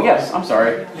and what blind? Oh yes, I'm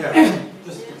sorry. Yeah,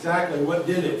 just exactly what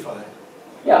did it find?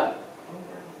 Yeah.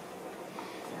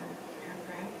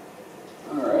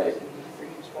 All right.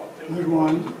 Good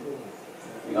one.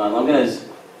 Hang on, I'm going to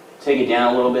take it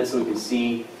down a little bit so we can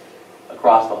see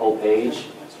across the whole page.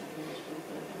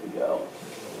 There we go.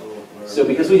 So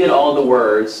because we did all of the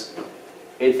words,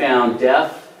 it found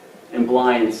deaf and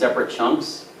blind in separate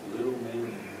chunks. Little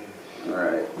man. All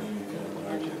right.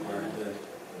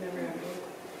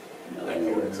 I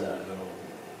know where it's at.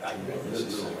 This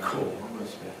is so cool.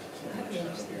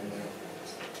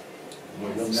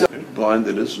 Blind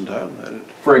that isn't highlighted.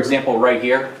 For example, right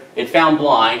here, it found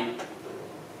blind,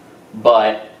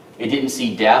 but it didn't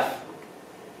see deaf.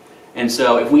 And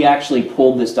so if we actually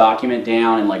pulled this document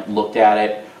down and like looked at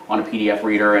it on a PDF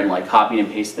reader and like copied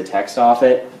and pasted the text off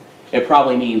it, it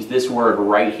probably means this word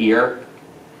right here,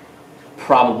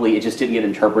 probably it just didn't get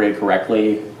interpreted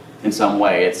correctly in some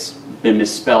way. It's been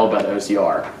misspelled by the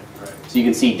OCR. So you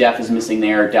can see deaf is missing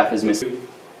there, deaf is missing.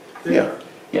 Yeah.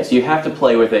 Yeah, so you have to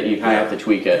play with it, you kind of have to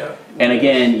tweak it. Yeah. And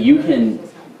again, you can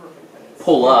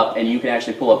pull up, and you can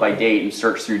actually pull up by date and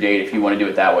search through date if you want to do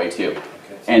it that way too.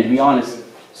 And to be honest,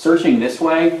 searching this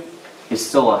way is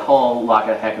still a whole lot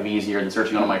of heck of easier than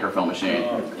searching on a microfilm machine.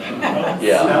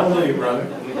 Yeah. Sound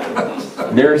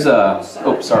brother. There's a,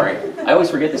 oh, sorry. I always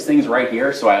forget this thing's right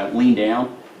here, so I lean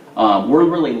down. We're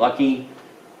really lucky.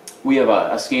 We have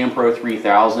a Scan Pro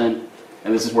 3000,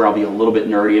 and this is where I'll be a little bit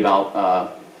nerdy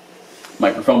about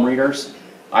microfilm readers.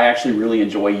 I actually really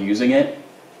enjoy using it.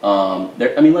 I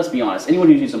mean, let's be honest. Anyone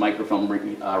who's used a microfilm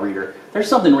reader, there's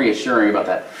something reassuring about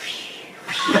that.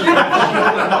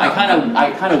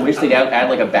 I kind of wish they'd add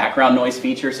like a background noise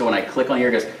feature, so when I click on here,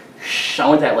 it goes. I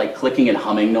want that like clicking and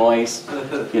humming noise,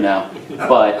 you know.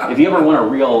 But if you ever want a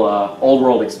real old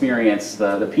world experience,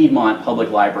 the Piedmont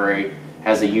Public Library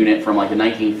has a unit from like the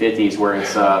 1950s where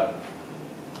it's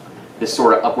this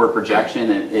sort of upward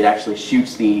projection, and it actually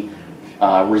shoots the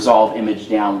resolved image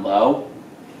down low,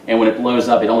 and when it blows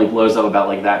up, it only blows up about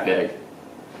like that big.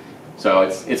 So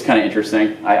it's kind of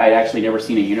interesting. I'd actually never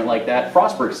seen a unit like that.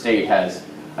 Frostburg State has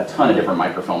a ton of different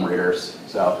microfilm readers.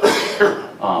 So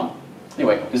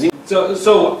anyway, is he?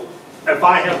 So if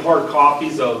I have hard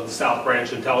copies of the South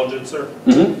Branch Intelligencer,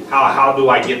 how do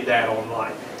I get that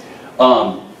online?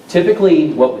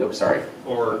 Typically, oh, sorry.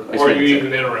 Or are you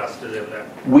even interested in that?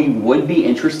 We would be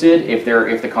interested if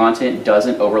the content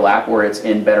doesn't overlap or it's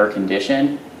in better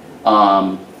condition.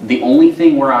 The only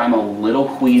thing where I'm a little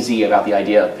queasy about the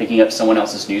idea of picking up someone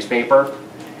else's newspaper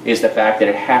is the fact that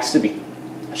it has to be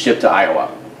shipped to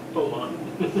Iowa.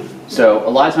 So a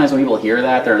lot of times when people hear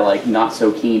that, they're like not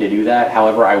so keen to do that.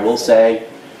 However, I will say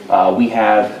we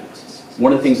have,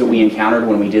 one of the things that we encountered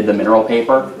when we did the mineral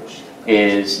paper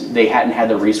is they hadn't had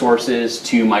the resources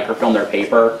to microfilm their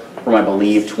paper from, I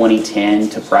believe, 2010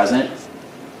 to present.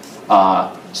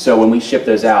 So when we shipped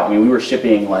those out, I mean, we were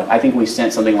shipping, like, I think we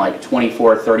sent something like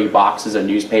 24, 30 boxes of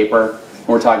newspaper.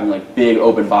 We're talking like big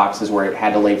open boxes where it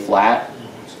had to lay flat.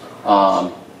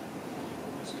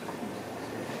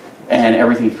 And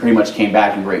everything pretty much came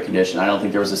back in great condition. I don't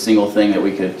think there was a single thing that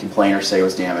we could complain or say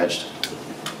was damaged.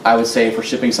 I would say for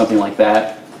shipping something like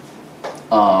that,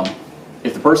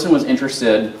 if the person was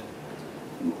interested,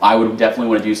 I would definitely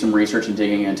want to do some research and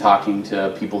digging and talking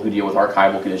to people who deal with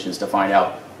archival conditions to find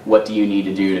out what do you need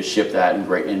to do to ship that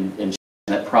and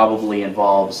that probably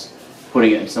involves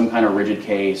putting it in some kind of rigid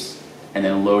case and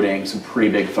then loading some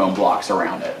pretty big foam blocks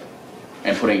around it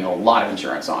and putting a lot of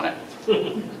insurance on it.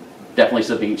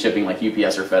 Definitely shipping like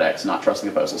UPS or FedEx, not trusting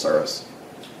the Postal Service.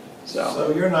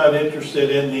 So you're not interested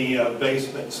in the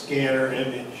basement scanner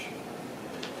image?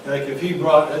 Like if you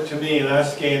brought it to me and I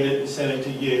scanned it and sent it to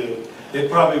you,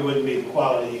 it probably wouldn't be the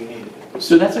quality you needed.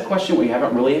 So that's a question we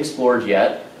haven't really explored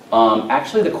yet.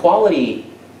 Actually, the quality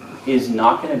is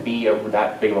not going to be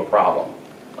that big of a problem.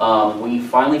 We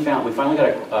finally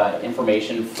got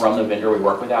information from the vendor we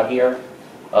work with out here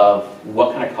of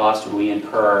what kind of cost would we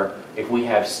incur if we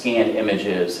have scanned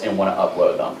images and want to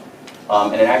upload them.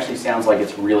 And it actually sounds like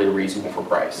it's really reasonable for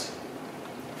price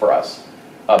for us.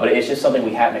 But it's just something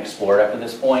we haven't explored up to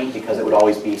this point because it would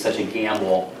always be such a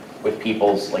gamble with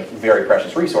people's like very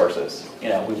precious resources. You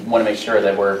know, we want to make sure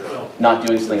that we're not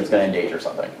doing something that's going to endanger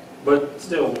something. But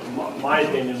still, my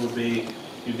opinion would be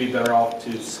you'd be better off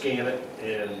to scan it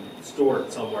and store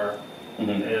it somewhere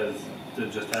as to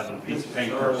just having a piece of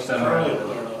paper set around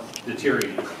it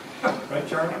deteriorate. Right,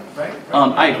 Charlie? Right?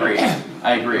 I agree.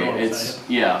 I agree. It's,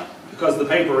 yeah. Because the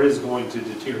paper is going to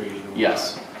deteriorate.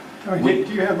 Yes. Do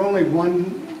you have only one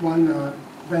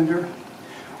vendor?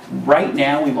 Right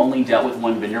now, we've only dealt with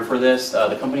one vendor for this.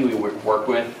 The company we work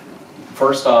with,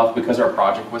 first off, because our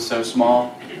project was so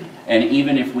small, and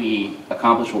even if we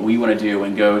accomplish what we want to do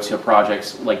and go to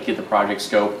projects, like get the project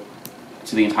scope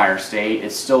to the entire state,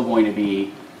 it's still going to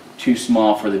be too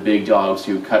small for the big dogs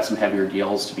who cut some heavier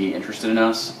deals to be interested in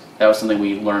us. That was something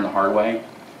we learned the hard way.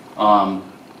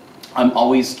 I'm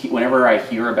always, whenever I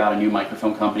hear about a new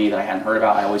microphone company that I hadn't heard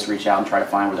about, I always reach out and try to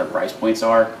find where their price points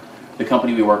are. The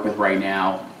company we work with right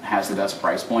now has the best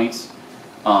price points,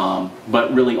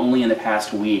 but really only in the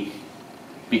past week,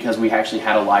 because we actually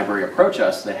had a library approach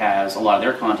us that has a lot of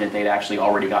their content they'd actually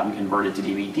already gotten converted to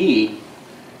DVD.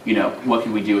 You know, what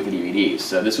can we do with the DVDs?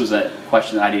 So this was a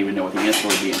question that I didn't even know what the answer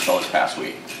would be until this past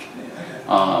week.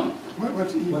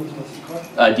 What's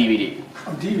DVD.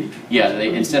 Oh, DVD. Yeah,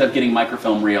 they, instead of getting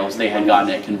microfilm reels, they had gotten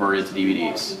it converted to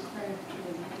DVDs.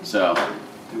 So,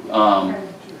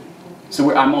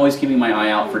 I'm always keeping my eye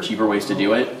out for cheaper ways to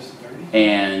do it.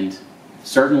 And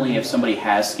certainly if somebody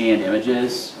has scanned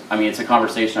images, I mean, it's a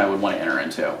conversation I would want to enter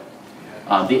into.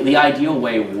 The ideal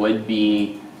way would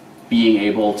be being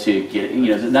able to get, you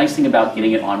know, the nice thing about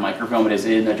getting it on microfilm, it is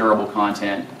in a durable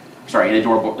content, in a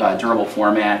durable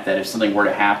format, that if something were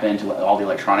to happen to all the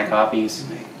electronic copies,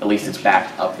 at least it's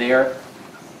backed up there.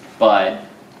 But,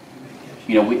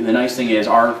 you know, the nice thing is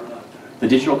the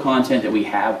digital content that we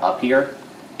have up here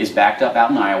is backed up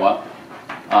out in Iowa,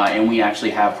 and we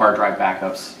actually have hard drive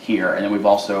backups here, and then we've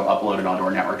also uploaded onto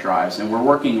our network drives. And we're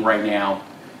working right now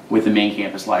with the main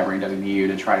campus library in WVU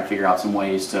to try to figure out some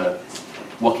ways to,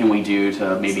 what can we do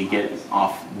to maybe get it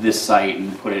off this site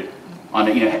and put it on,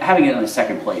 you know, having it in a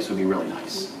second place would be really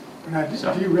nice. Now,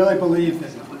 do you really believe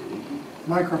that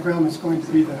microfilm is going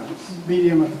to be the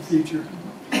medium of the future?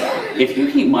 If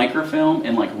you keep microfilm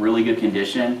in like really good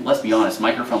condition, let's be honest,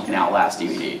 microfilm can outlast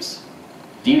DVDs.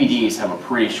 DVDs have a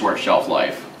pretty short shelf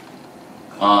life.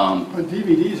 But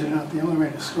DVDs are not the only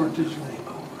way to store digital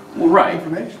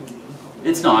information.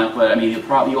 It's not, but I mean,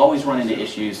 you always run into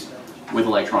issues with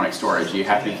electronic storage. You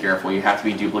have to be careful. You have to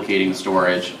be duplicating the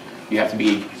storage. You have to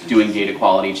be doing data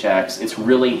quality checks. It's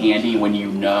really handy when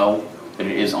you know that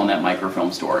it is on that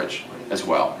microfilm storage as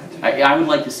well. I would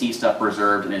like to see stuff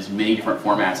preserved in as many different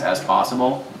formats as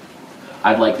possible.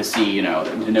 I'd like to see, you know,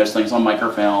 to know something's on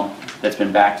microfilm that's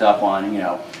been backed up on, you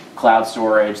know, cloud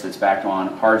storage, that's backed on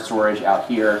hard storage out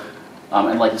here.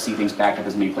 I'd like to see things backed up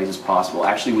as many places as possible.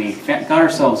 Actually, we got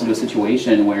ourselves into a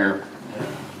situation where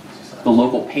the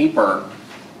local paper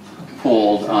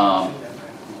pulled,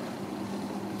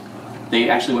 they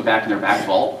actually went back in their back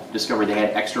vault, discovered they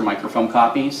had extra microfilm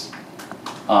copies,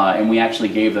 and we actually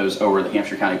gave those over to the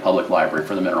Hampshire County Public Library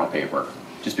for the mineral paper.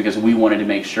 just because we wanted to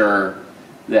make sure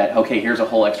that, okay, here's a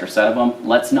whole extra set of them.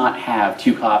 Let's not have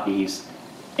 2 copies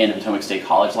in the Potomac State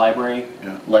College Library.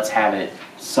 Yeah. Let's have it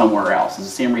somewhere else. It's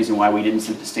the same reason why we didn't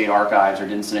send it to State Archives or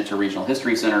didn't send it to Regional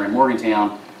History Center in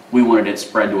Morgantown. We wanted it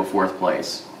spread to a 4th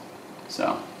place.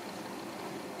 So.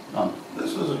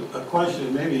 This was a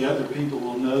question, maybe other people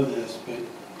will know this, but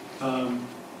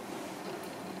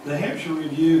the Hampshire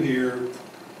Review here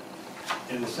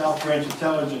and the South Branch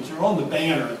Intelligence are on the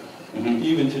banner.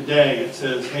 Even today, it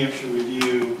says Hampshire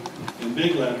Review in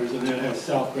big letters, and then it has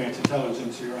South Branch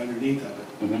Intelligence here underneath of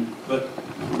it. But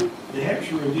the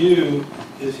Hampshire Review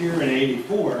is here in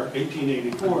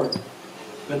 1884,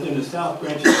 but then the South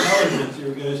Branch Intelligence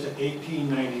here goes to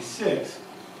 1896.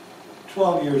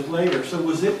 12 years later. So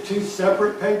was it 2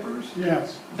 separate papers?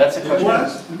 Yes. That's a It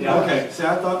question. was? Okay, see,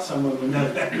 I thought someone would know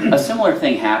that. A similar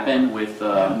thing happened with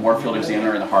the Moorfield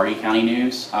Examiner and the Hardy County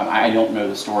News. I don't know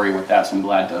the story with that, so I'm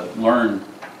glad to learn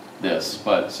this.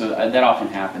 But so that often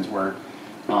happens where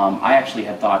I actually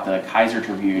had thought the Kaiser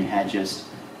Tribune had just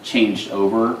changed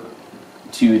over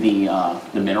to the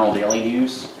Mineral Daily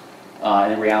News.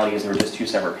 And the reality is there were just 2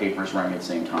 separate papers running at the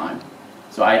same time.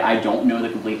 So I don't know the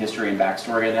complete history and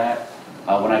backstory of that.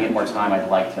 When I get more time, I'd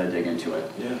like to dig into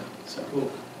it. Yeah, So, cool.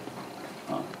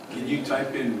 Can you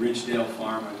type in Ridgedale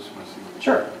Farm? I just want to see.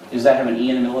 sure. Does that have an E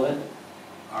in the middle of it?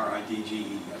 RIDGE,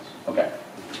 yes. Okay.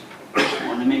 Just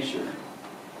wanted to make sure.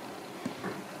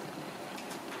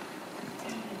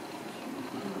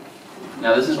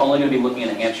 Now this is only going to be looking at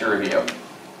a Hampshire Review.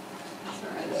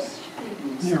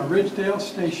 Near Ridgedale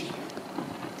Station.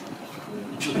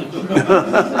 Did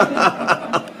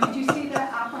you see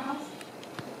that Opera House?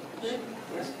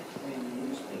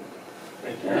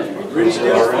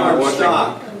 Ridgedale Farm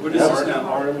stock. What is this now?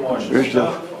 There's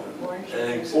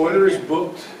the, Orders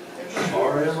booked.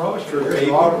 Robert M. Rochford.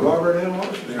 Paper. Robert M.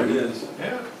 Rochford. There it is.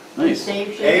 Yeah. Nice.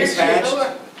 Eggs hatched.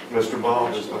 Mr.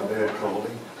 Baum is my dad called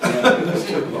him.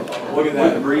 Look at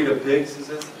that breed of pigs, is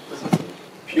this?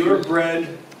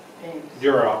 Purebred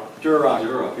Duroc. Duroc.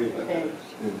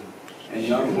 And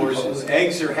young horses.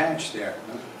 Eggs are hatched there.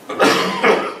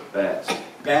 Bats.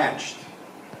 Batched.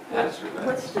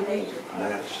 What's the date?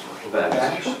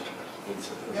 Batched.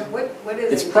 What is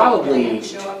it? It's probably- They didn't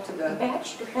show up to the.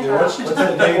 What's the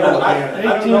date on the banner?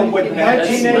 I don't know what That's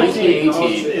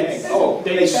 1918. Oh,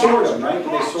 they sort them, right?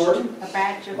 They sort them? A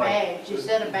batch of eggs, you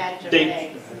said a batch of Dave,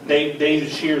 eggs. David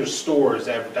Shear's store is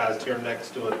advertised here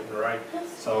next to it, right?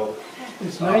 So.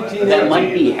 It's That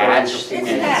might be hatched. It's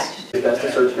and hatched. That's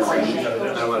the search and range. I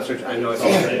don't want to search, I know it's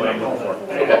what I'm looking for.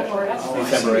 Okay.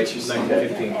 December 8th,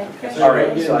 1915. All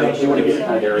right. So I do want to get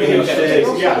kind of there.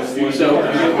 Yeah. So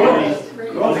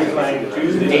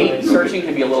date searching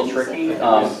can be a little tricky.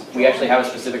 We actually have a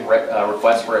specific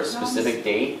request for a specific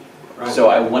date. So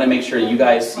I want to make sure you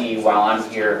guys see while I'm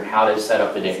here how to set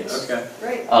up the dates. Okay.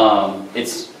 Great.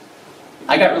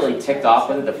 I got really ticked off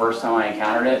with it the first time I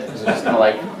encountered it, because it's just kind of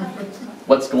like,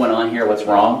 what's going on here, what's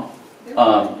wrong?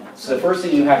 So the first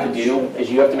thing you have to do is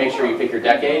you have to make sure you pick your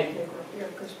decade.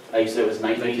 You said it was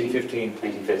 1915.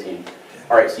 1915.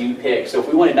 All right, so you pick, so if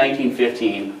we wanted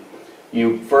 1915,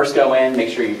 you first go in, make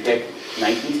sure you pick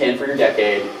 1910 for your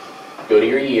decade, go to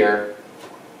your year,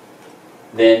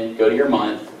 then go to your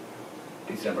month.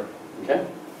 December Okay?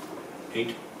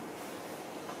 8th.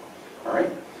 All right.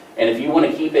 And if you want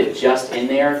to keep it just in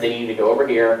there, then you need to go over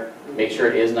here, make sure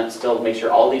it is not still, make sure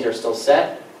all these are still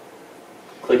set.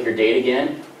 Click your date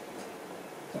again.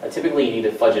 Typically you need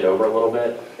to fudge it over a little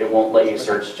bit. It won't let you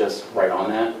search just right on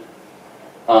that.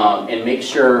 And make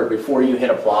sure before you hit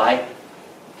apply,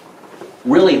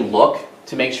 really look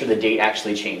to make sure the date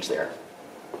actually changed there.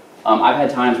 I've had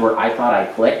times where I thought I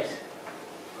clicked,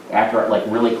 after I like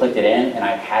really clicked it in, and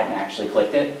I hadn't actually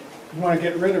clicked it. You want to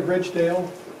get rid of Ridgedale?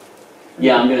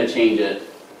 Yeah, I'm going to change it.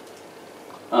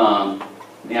 Now,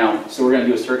 so we're going to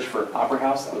do a search for Opera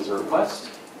House. That was a request.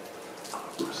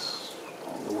 Oops,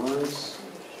 all the words.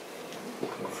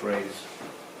 Phrase.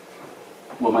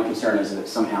 Well, my concern is that it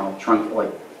somehow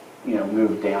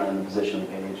moved down in the position of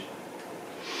the page.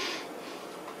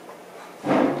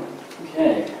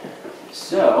 Okay,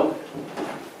 so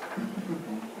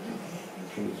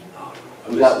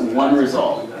we got one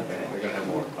result. Okay, we're going to have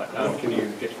more. But, can you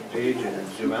get the page and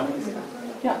zoom out?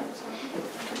 Yeah.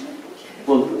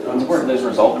 Well, what's important, those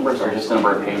result numbers are just the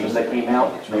number of pages that came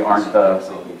out. They aren't the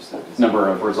number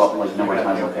of result, like number of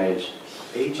times on page.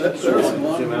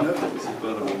 Zoom out.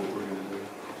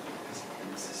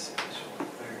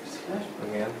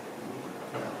 Again.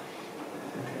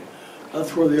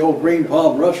 That's where the old Green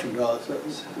Palm restaurant is.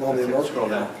 That's one of the Scroll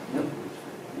down.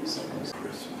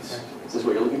 So this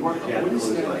what you're looking for? Yeah.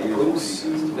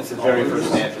 That's the very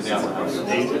first answer to the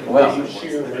application. Well,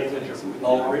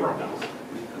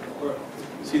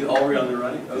 See the Albury on the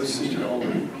right? OC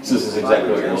Albury. so this is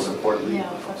exactly what you're looking for. Yeah.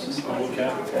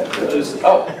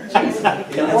 Oh, geez.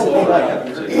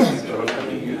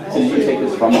 So did you take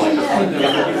this from like?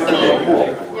 Okay, cool.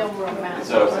 They'll roll out.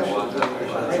 So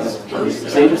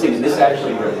it's interesting. This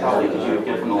actually probably did you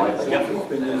get from the light?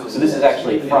 So this is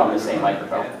actually from the same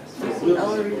microphone.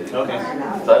 Okay.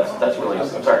 So that's really. I'm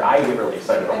sorry. I get really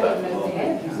excited about that.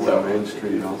 So,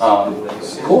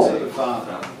 cool.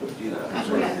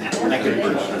 Thank you.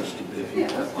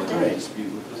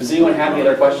 Does anyone have any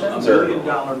other questions or? $1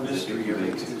 million mystery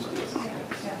every Tuesday.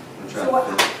 So what,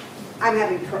 I'm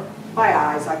having, my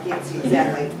eyes, I can't see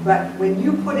exactly, but when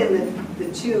you put in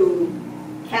the two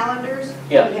calendars,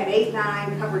 you Yeah. had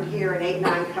 8/9 covered here and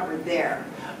 8/9 covered there.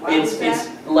 Why was It's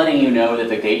that? letting you know that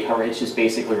the date coverage just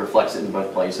basically reflects it in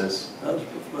both places.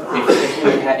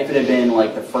 If it had been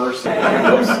like the first,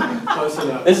 oops. Close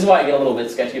enough. This is why I get a little bit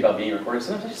sketchy about being recorded.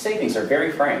 Sometimes I just say things that are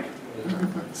very frank.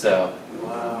 So,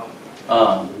 Wow.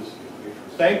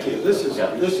 Thank you. This is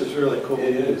Yeah. really cool.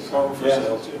 It is. Home for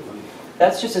sale too.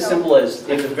 that's just as simple as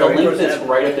if the very link first that's app.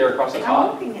 right up there across the I'm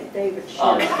top looking at David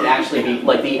Shearer. can actually be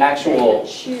like the actual.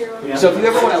 Shearer. So if you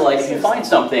ever want to like, if you find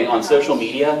something on social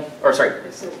media, or sorry,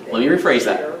 let me rephrase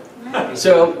that.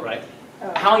 So Right.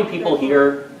 how many people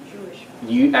here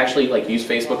you actually like use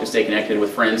Facebook to stay connected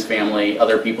with friends, family,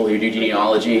 other people who do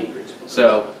genealogy,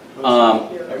 so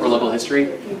or local history?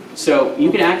 So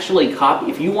you can actually copy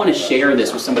if you want to share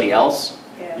this with somebody else.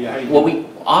 Yeah.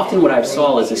 What I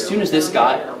saw is as soon as this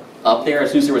got up there, as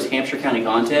soon as there was Hampshire County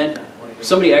content,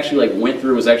 somebody actually like went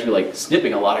through was actually like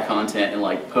snipping a lot of content and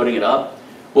like putting it up.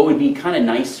 What would be kind of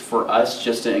nice for us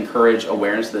just to encourage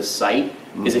awareness of this site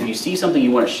is if you see something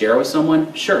you want to share with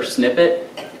someone, sure, snip it,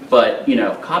 but you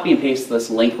know, copy and paste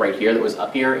this link right here that was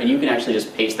up here, and you can actually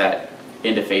just paste that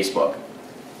into Facebook.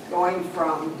 Going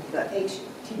from the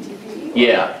HTTP.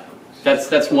 Yeah,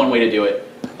 that's one way to do it.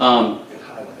 It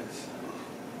highlights.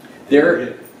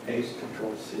 There, Paste,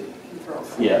 Control C.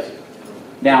 yeah.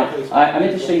 Now, I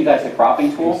meant to show you guys the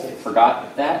cropping tool.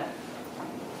 Forgot that.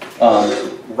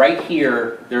 Right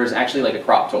here, there's actually like a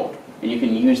crop tool, and you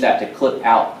can use that to clip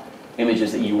out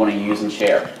images that you want to use and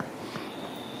share.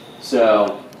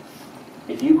 So,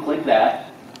 if you click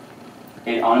that,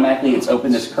 it automatically it's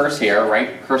opened this crosshair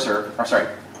right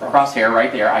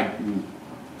there.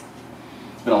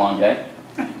 It's been a long day,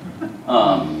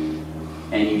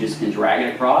 and you just can drag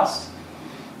it across.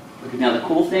 Now the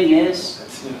cool thing is,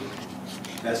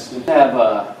 That's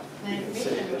have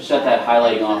shut that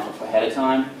highlighting off ahead of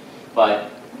time,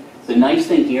 but the nice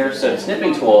thing here, so the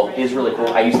snipping tool is really cool.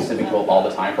 I use the snipping tool all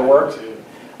the time for work.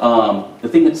 The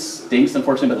thing that stinks,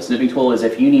 unfortunately, about the snipping tool is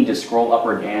if you need to scroll up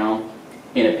or down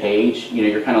in a page, you know,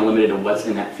 you're kind of limited to what's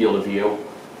in that field of view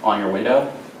on your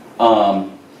window.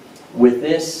 With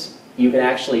this, you can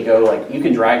actually go like, you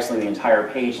can drag something the entire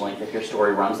page length if your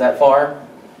story runs that far.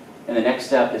 And the next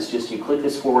step is just you click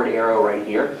this forward arrow right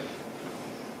here.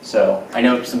 So I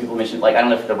know some people mentioned, like, I don't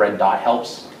know if the red dot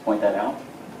helps point that out.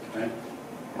 Right.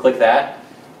 Click that.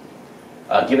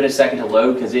 Give it a second to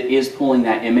load because it is pulling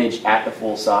that image at the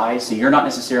full size. So you're not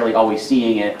necessarily always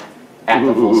seeing it at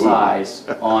the full size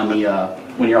on the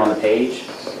when you're on the page.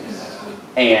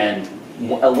 And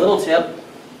a little tip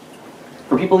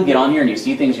for people who get on here and you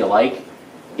see things you like,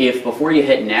 if before you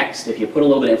hit next, if you put a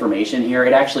little bit of information here,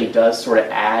 it actually does sort of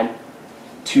add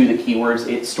to the keywords.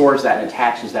 It stores that and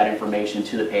attaches that information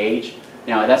to the page.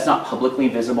 Now that's not publicly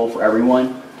visible for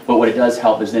everyone, but what it does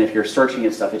help is then if you're searching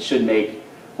and stuff, it should make,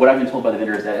 what I've been told by the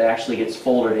vendor is that it actually gets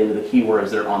folded into the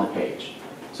keywords that are on the page.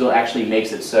 So it actually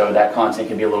makes it so that content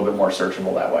can be a little bit more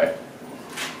searchable that way.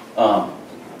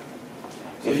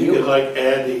 So you could like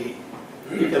add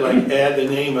the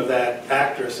name of that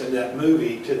actress in that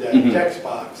movie to that text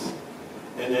box,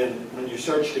 and then when you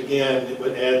searched again, it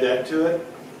would add that to it?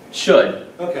 Should.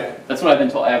 Okay. That's what I've been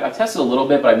told. I've tested a little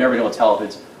bit, but I've never been able to tell if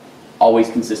it's always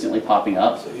consistently popping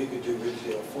up. So you could do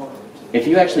video forms. If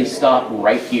you actually stop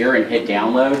right here and hit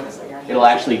download, it'll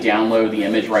actually download the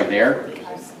image right there.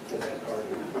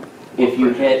 If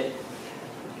you hit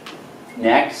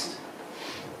next,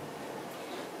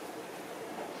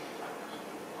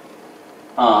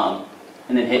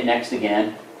 and then hit next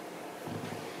again,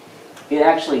 it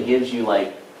actually gives you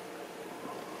like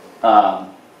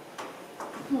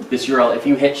this URL. If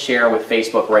you hit share with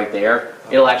Facebook right there,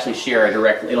 it'll actually share it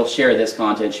directly. It'll share this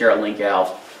content, share a link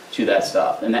out to that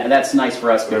stuff, and that's nice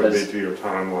for us That'll because be to your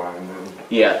timeline then.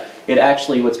 yeah, it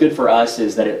actually what's good for us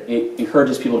is that it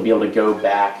encourages people to be able to go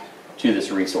back to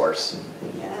this resource.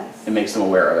 Yes. It makes them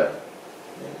aware of it.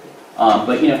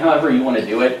 But however you want to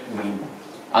do it, I mean,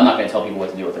 I'm not going to tell people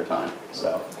what to do with their time.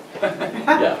 So,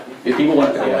 yeah, if people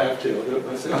want to, I yeah. have to, I'll do it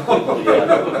myself.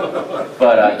 Yeah.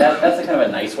 But that's a kind of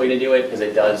a nice way to do it because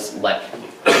it does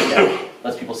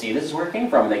lets people see this is where it came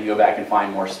from, and they can go back and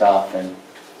find more stuff, and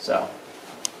so.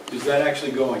 Does that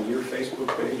actually go on your Facebook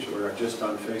page or just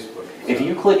on Facebook? If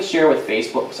you click share with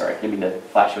Facebook, sorry, I didn't mean to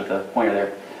flash with the pointer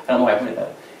there. I don't know why I pointed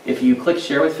that. If you click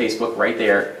share with Facebook right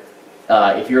there,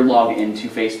 if you're logged into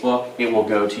Facebook, it will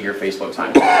go to your Facebook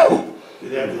timeline. Do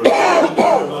they have the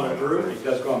on a group It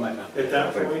does go on my at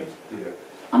that point?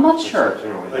 I'm not sure.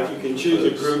 Like you can choose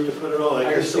a group to put it on, like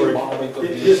I can see history, them all make those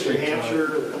history districts on it.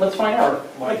 Hampshire. Let's find out.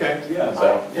 Okay, Yeah.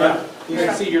 So, yeah. You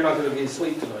can see you're not gonna be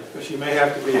asleep tonight. But you may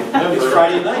have to be a member. It's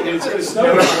Friday night and it's gonna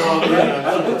snow. Yeah.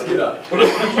 I don't have to get up.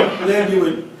 Then you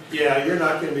would, yeah, you're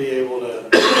not gonna be able to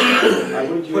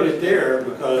put it there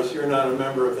because you're not a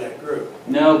member of that group.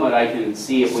 no, but I can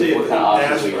see if See what if kind they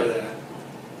of ask options we for have. that.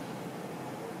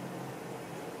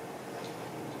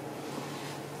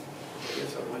 I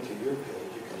guess I went to your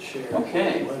page, you can share. Okay.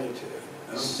 If you wanted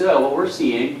to. So what we're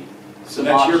seeing, some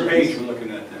That's your options. page we're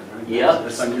looking at then, right? Yep.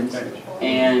 That's on your page.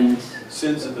 And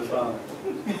Sins of the Father.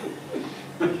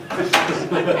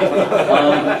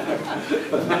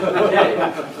 okay.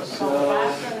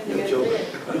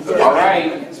 All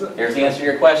right, there's the answer to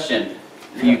your question.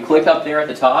 If you click up there at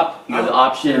the top, you have the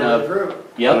option Share the of,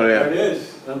 group. yep. Oh, There yeah. it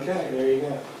is. Okay, there you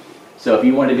go. So if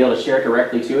you wanted to be able to share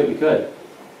directly to it, you could.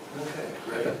 Okay,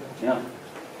 great. Yeah.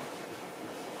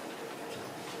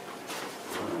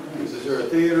 Is there a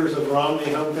Theaters of Romney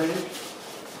homepage?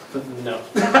 No.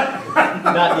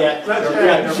 Not yet. Not yet.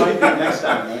 Yeah, there might be next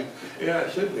time, right? Yeah,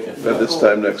 it should be. About this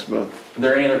time next month. Are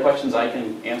there any other questions I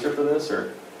can answer for this,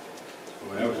 or?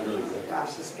 Well, that was really good.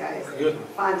 Gosh, this guy's Good.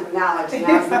 fond of knowledge,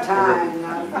 now's the time,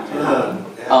 now's the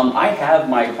time. I have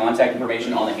my contact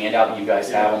information on the handout that you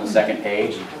guys have on the second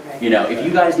page. Okay. If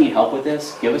you guys need help with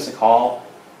this, give us a call,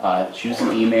 shoot us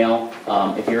an email.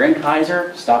 If you're in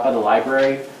Kaiser, stop by the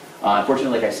library.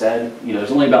 Unfortunately, like I said,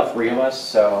 there's only about 3 of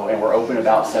us, and we're open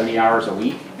about 70 hours a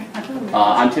week.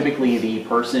 I'm typically the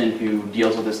person who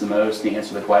deals with this the most and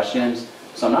answer the questions,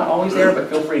 so I'm not always there, but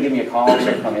feel free to give me a call if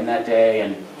I come in that day,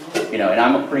 and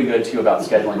I'm pretty good too about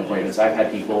scheduling appointments. I've had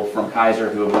people from Kaiser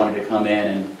who have wanted to come in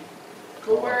and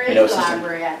Well, where You know, is the sister-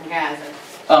 library at in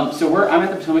Gaza? So I'm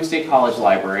at the Potomac State College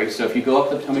Library. So if you go up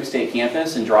to the Potomac State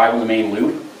campus and drive on the main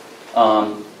loop,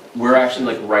 we're actually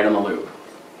like right on the loop.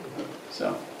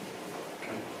 So,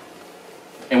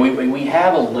 and we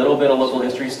have a little bit of local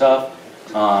history stuff.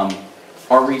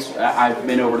 I've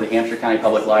been over to the Hampshire County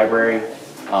Public Library.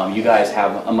 You guys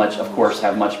have of course,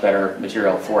 have much better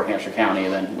material for Hampshire County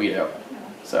than we do.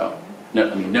 So,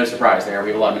 no surprise there. We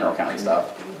have a lot of Mineral County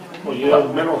stuff. Well,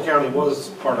 Mineral County was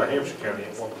part of Hampshire County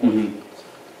at one point, Mhm.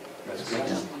 That's good.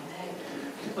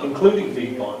 Yeah. including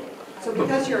Piedmont. So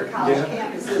because you're a college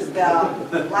campus, is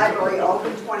the library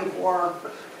open 24,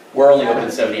 We're only open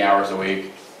 70 hours a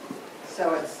week.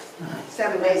 so it's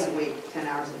 7 days a week, 10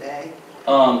 hours a day?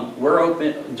 We're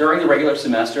open, during the regular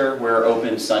semester, we're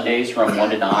open Sundays from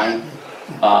 1 to 9.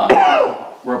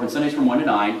 We're open Sundays from 1 to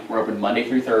 9. We're open Monday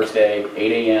through Thursday,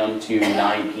 8 a.m. to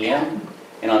 9 p.m.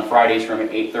 And on Fridays from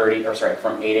 8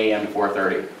 a.m. to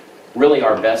 4:30. Really,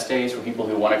 our best days for people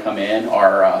who want to come in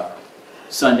are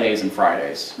Sundays and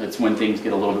Fridays. It's when things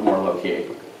get a little bit more low-key.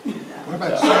 What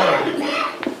about Saturday?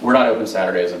 We're not open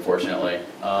Saturdays, unfortunately.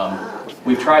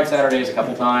 We've tried Saturdays a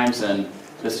couple times, and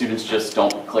the students just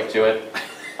don't click to it.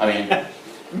 I mean,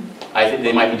 I think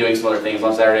they might be doing some other things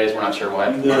on Saturdays, we're not sure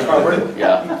what.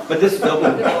 Yeah, But this is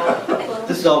open,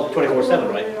 this is all 24/7,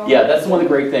 right? yeah, that's one of the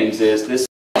great things is this is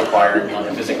required, you don't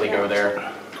have to physically go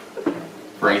there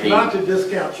for anything. Not to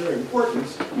discount your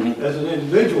importance Mhm. as an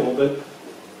individual, but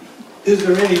is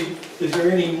there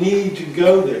any need to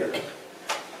go there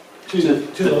to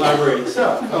the library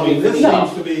itself? I mean, this No.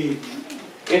 seems to be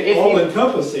If you- all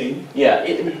encompassing. Yeah,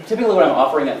 typically what I'm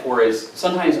offering that for is,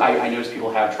 sometimes I notice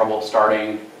people have trouble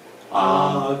starting,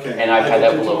 Okay. and I've Like had a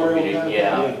that with local tutorial community, kind of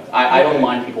yeah. thing? I don't Okay.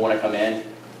 mind people want to come in.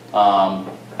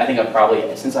 I think I've probably,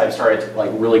 since I've started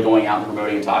really going out and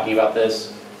promoting and talking about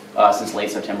this, since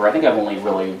late September, I think I've only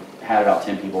really had about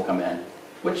 10 people come in.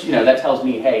 Which, that tells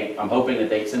me, hey, I'm hoping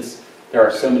that since there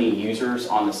are so many users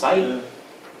on the site,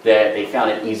 that they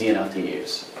found it easy enough to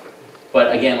use.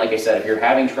 But again, like I said, if you're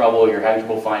having trouble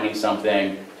finding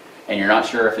something, and you're not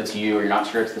sure if it's you, or you're not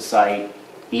sure it's the site,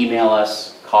 email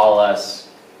us, call us,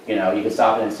 you can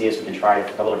stop in and see us, we can try a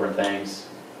couple different things,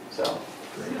 so.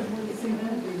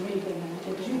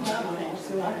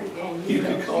 You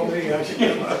can call me, I should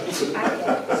get my.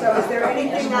 So is there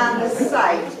anything on this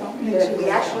site that we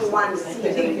actually want to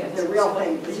see, the real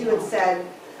thing? Because you had said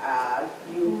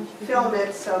you film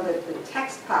it so that the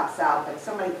text pops out, but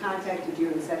somebody contacted you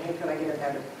and said, hey, could I get a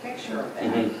better picture of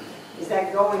that? Is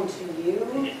that going to you?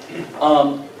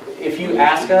 If you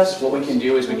ask us, what we can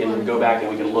do is we can go back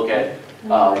and we can look at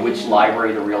which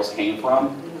library the reels came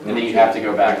from, and then you have to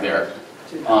go back there.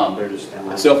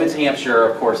 So if it's Hampshire,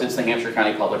 of course, it's the Hampshire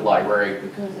County Public Library.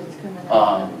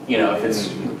 You know, if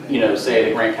it's, you know, say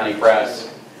the Grant County Press,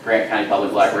 Grant County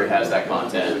Public Library has that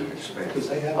content.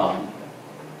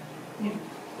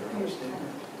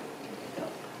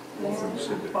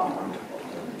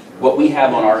 What we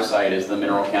have on our site is the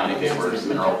Mineral County papers,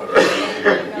 Mineral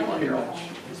People here.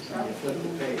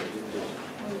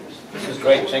 This is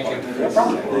great, thank you.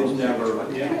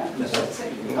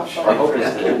 Our hope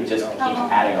is to just keep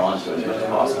adding on to it as much as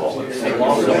possible.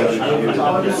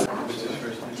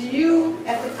 Do you,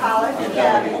 at the college,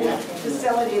 have a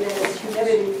facility that is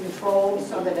humidity controlled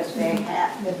so that if they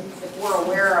have, if we're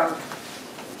aware of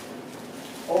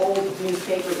old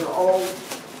newspapers or old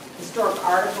historic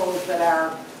articles that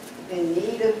are in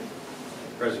need of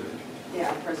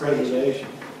preservation?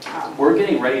 We're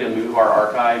getting ready to move our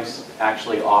archives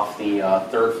actually off the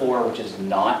third floor, which is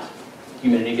not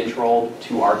humidity controlled,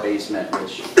 to our basement,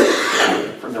 which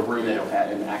from the room that it'll have,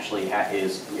 and actually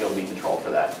it'll be controlled for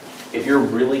that. If you're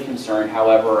really concerned,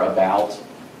 however, about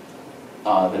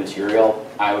the material,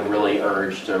 I would really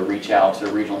urge to reach out to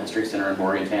the Regional History Center in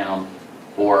Morgantown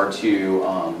or to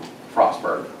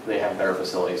Frostburg. They have better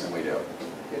facilities than we do.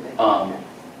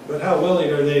 But how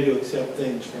willing are they to accept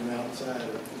things from outside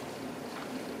of?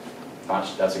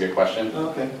 That's a good question.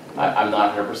 Okay. I'm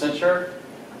not 100% sure,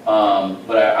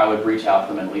 but I would reach out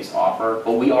to them and at least offer.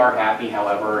 But we are happy,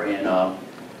 however, in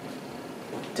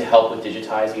to help with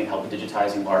digitizing and help with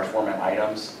digitizing large format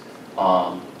items.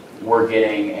 We're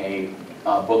getting a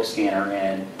book scanner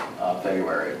in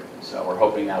February, so we're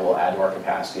hoping that will add to our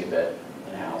capacity a bit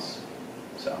in-house.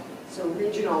 So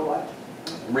regional what?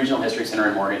 Regional History Center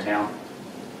in Morgantown.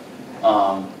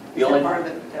 Is that part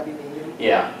of the WVU?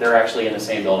 Yeah, they're actually in the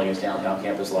same building as Downtown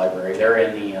Campus Library. They're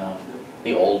in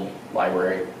the old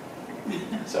library.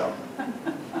 So.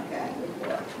 Okay.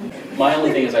 My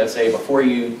only thing is I'd say before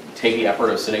you take the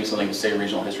effort of sending something to say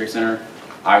Regional History Center,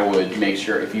 I would make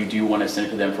sure if you do want to send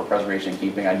it to them for preservation and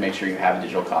keeping, I'd make sure you have a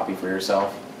digital copy for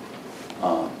yourself.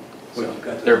 So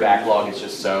their backlog is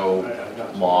just so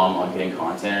long on getting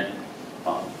content.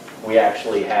 We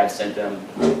actually had sent them,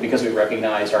 because we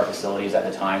recognized our facilities at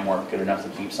the time weren't good enough to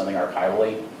keep something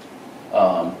archivally,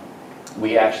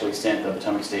 we actually sent the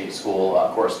Potomac State School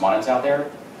correspondence out there.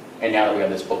 And now that we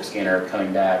have this book scanner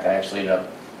coming back, I actually ended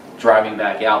up driving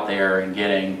back out there and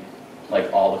getting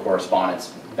like all the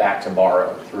correspondence back to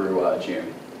borrow through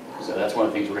June. So that's one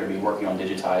of the things we're going to be working on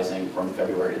digitizing from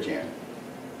February to June.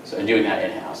 So and doing that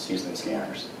in-house using the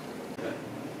scanners.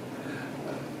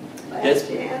 Last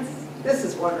chance. This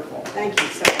is wonderful. Thank you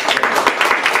so much.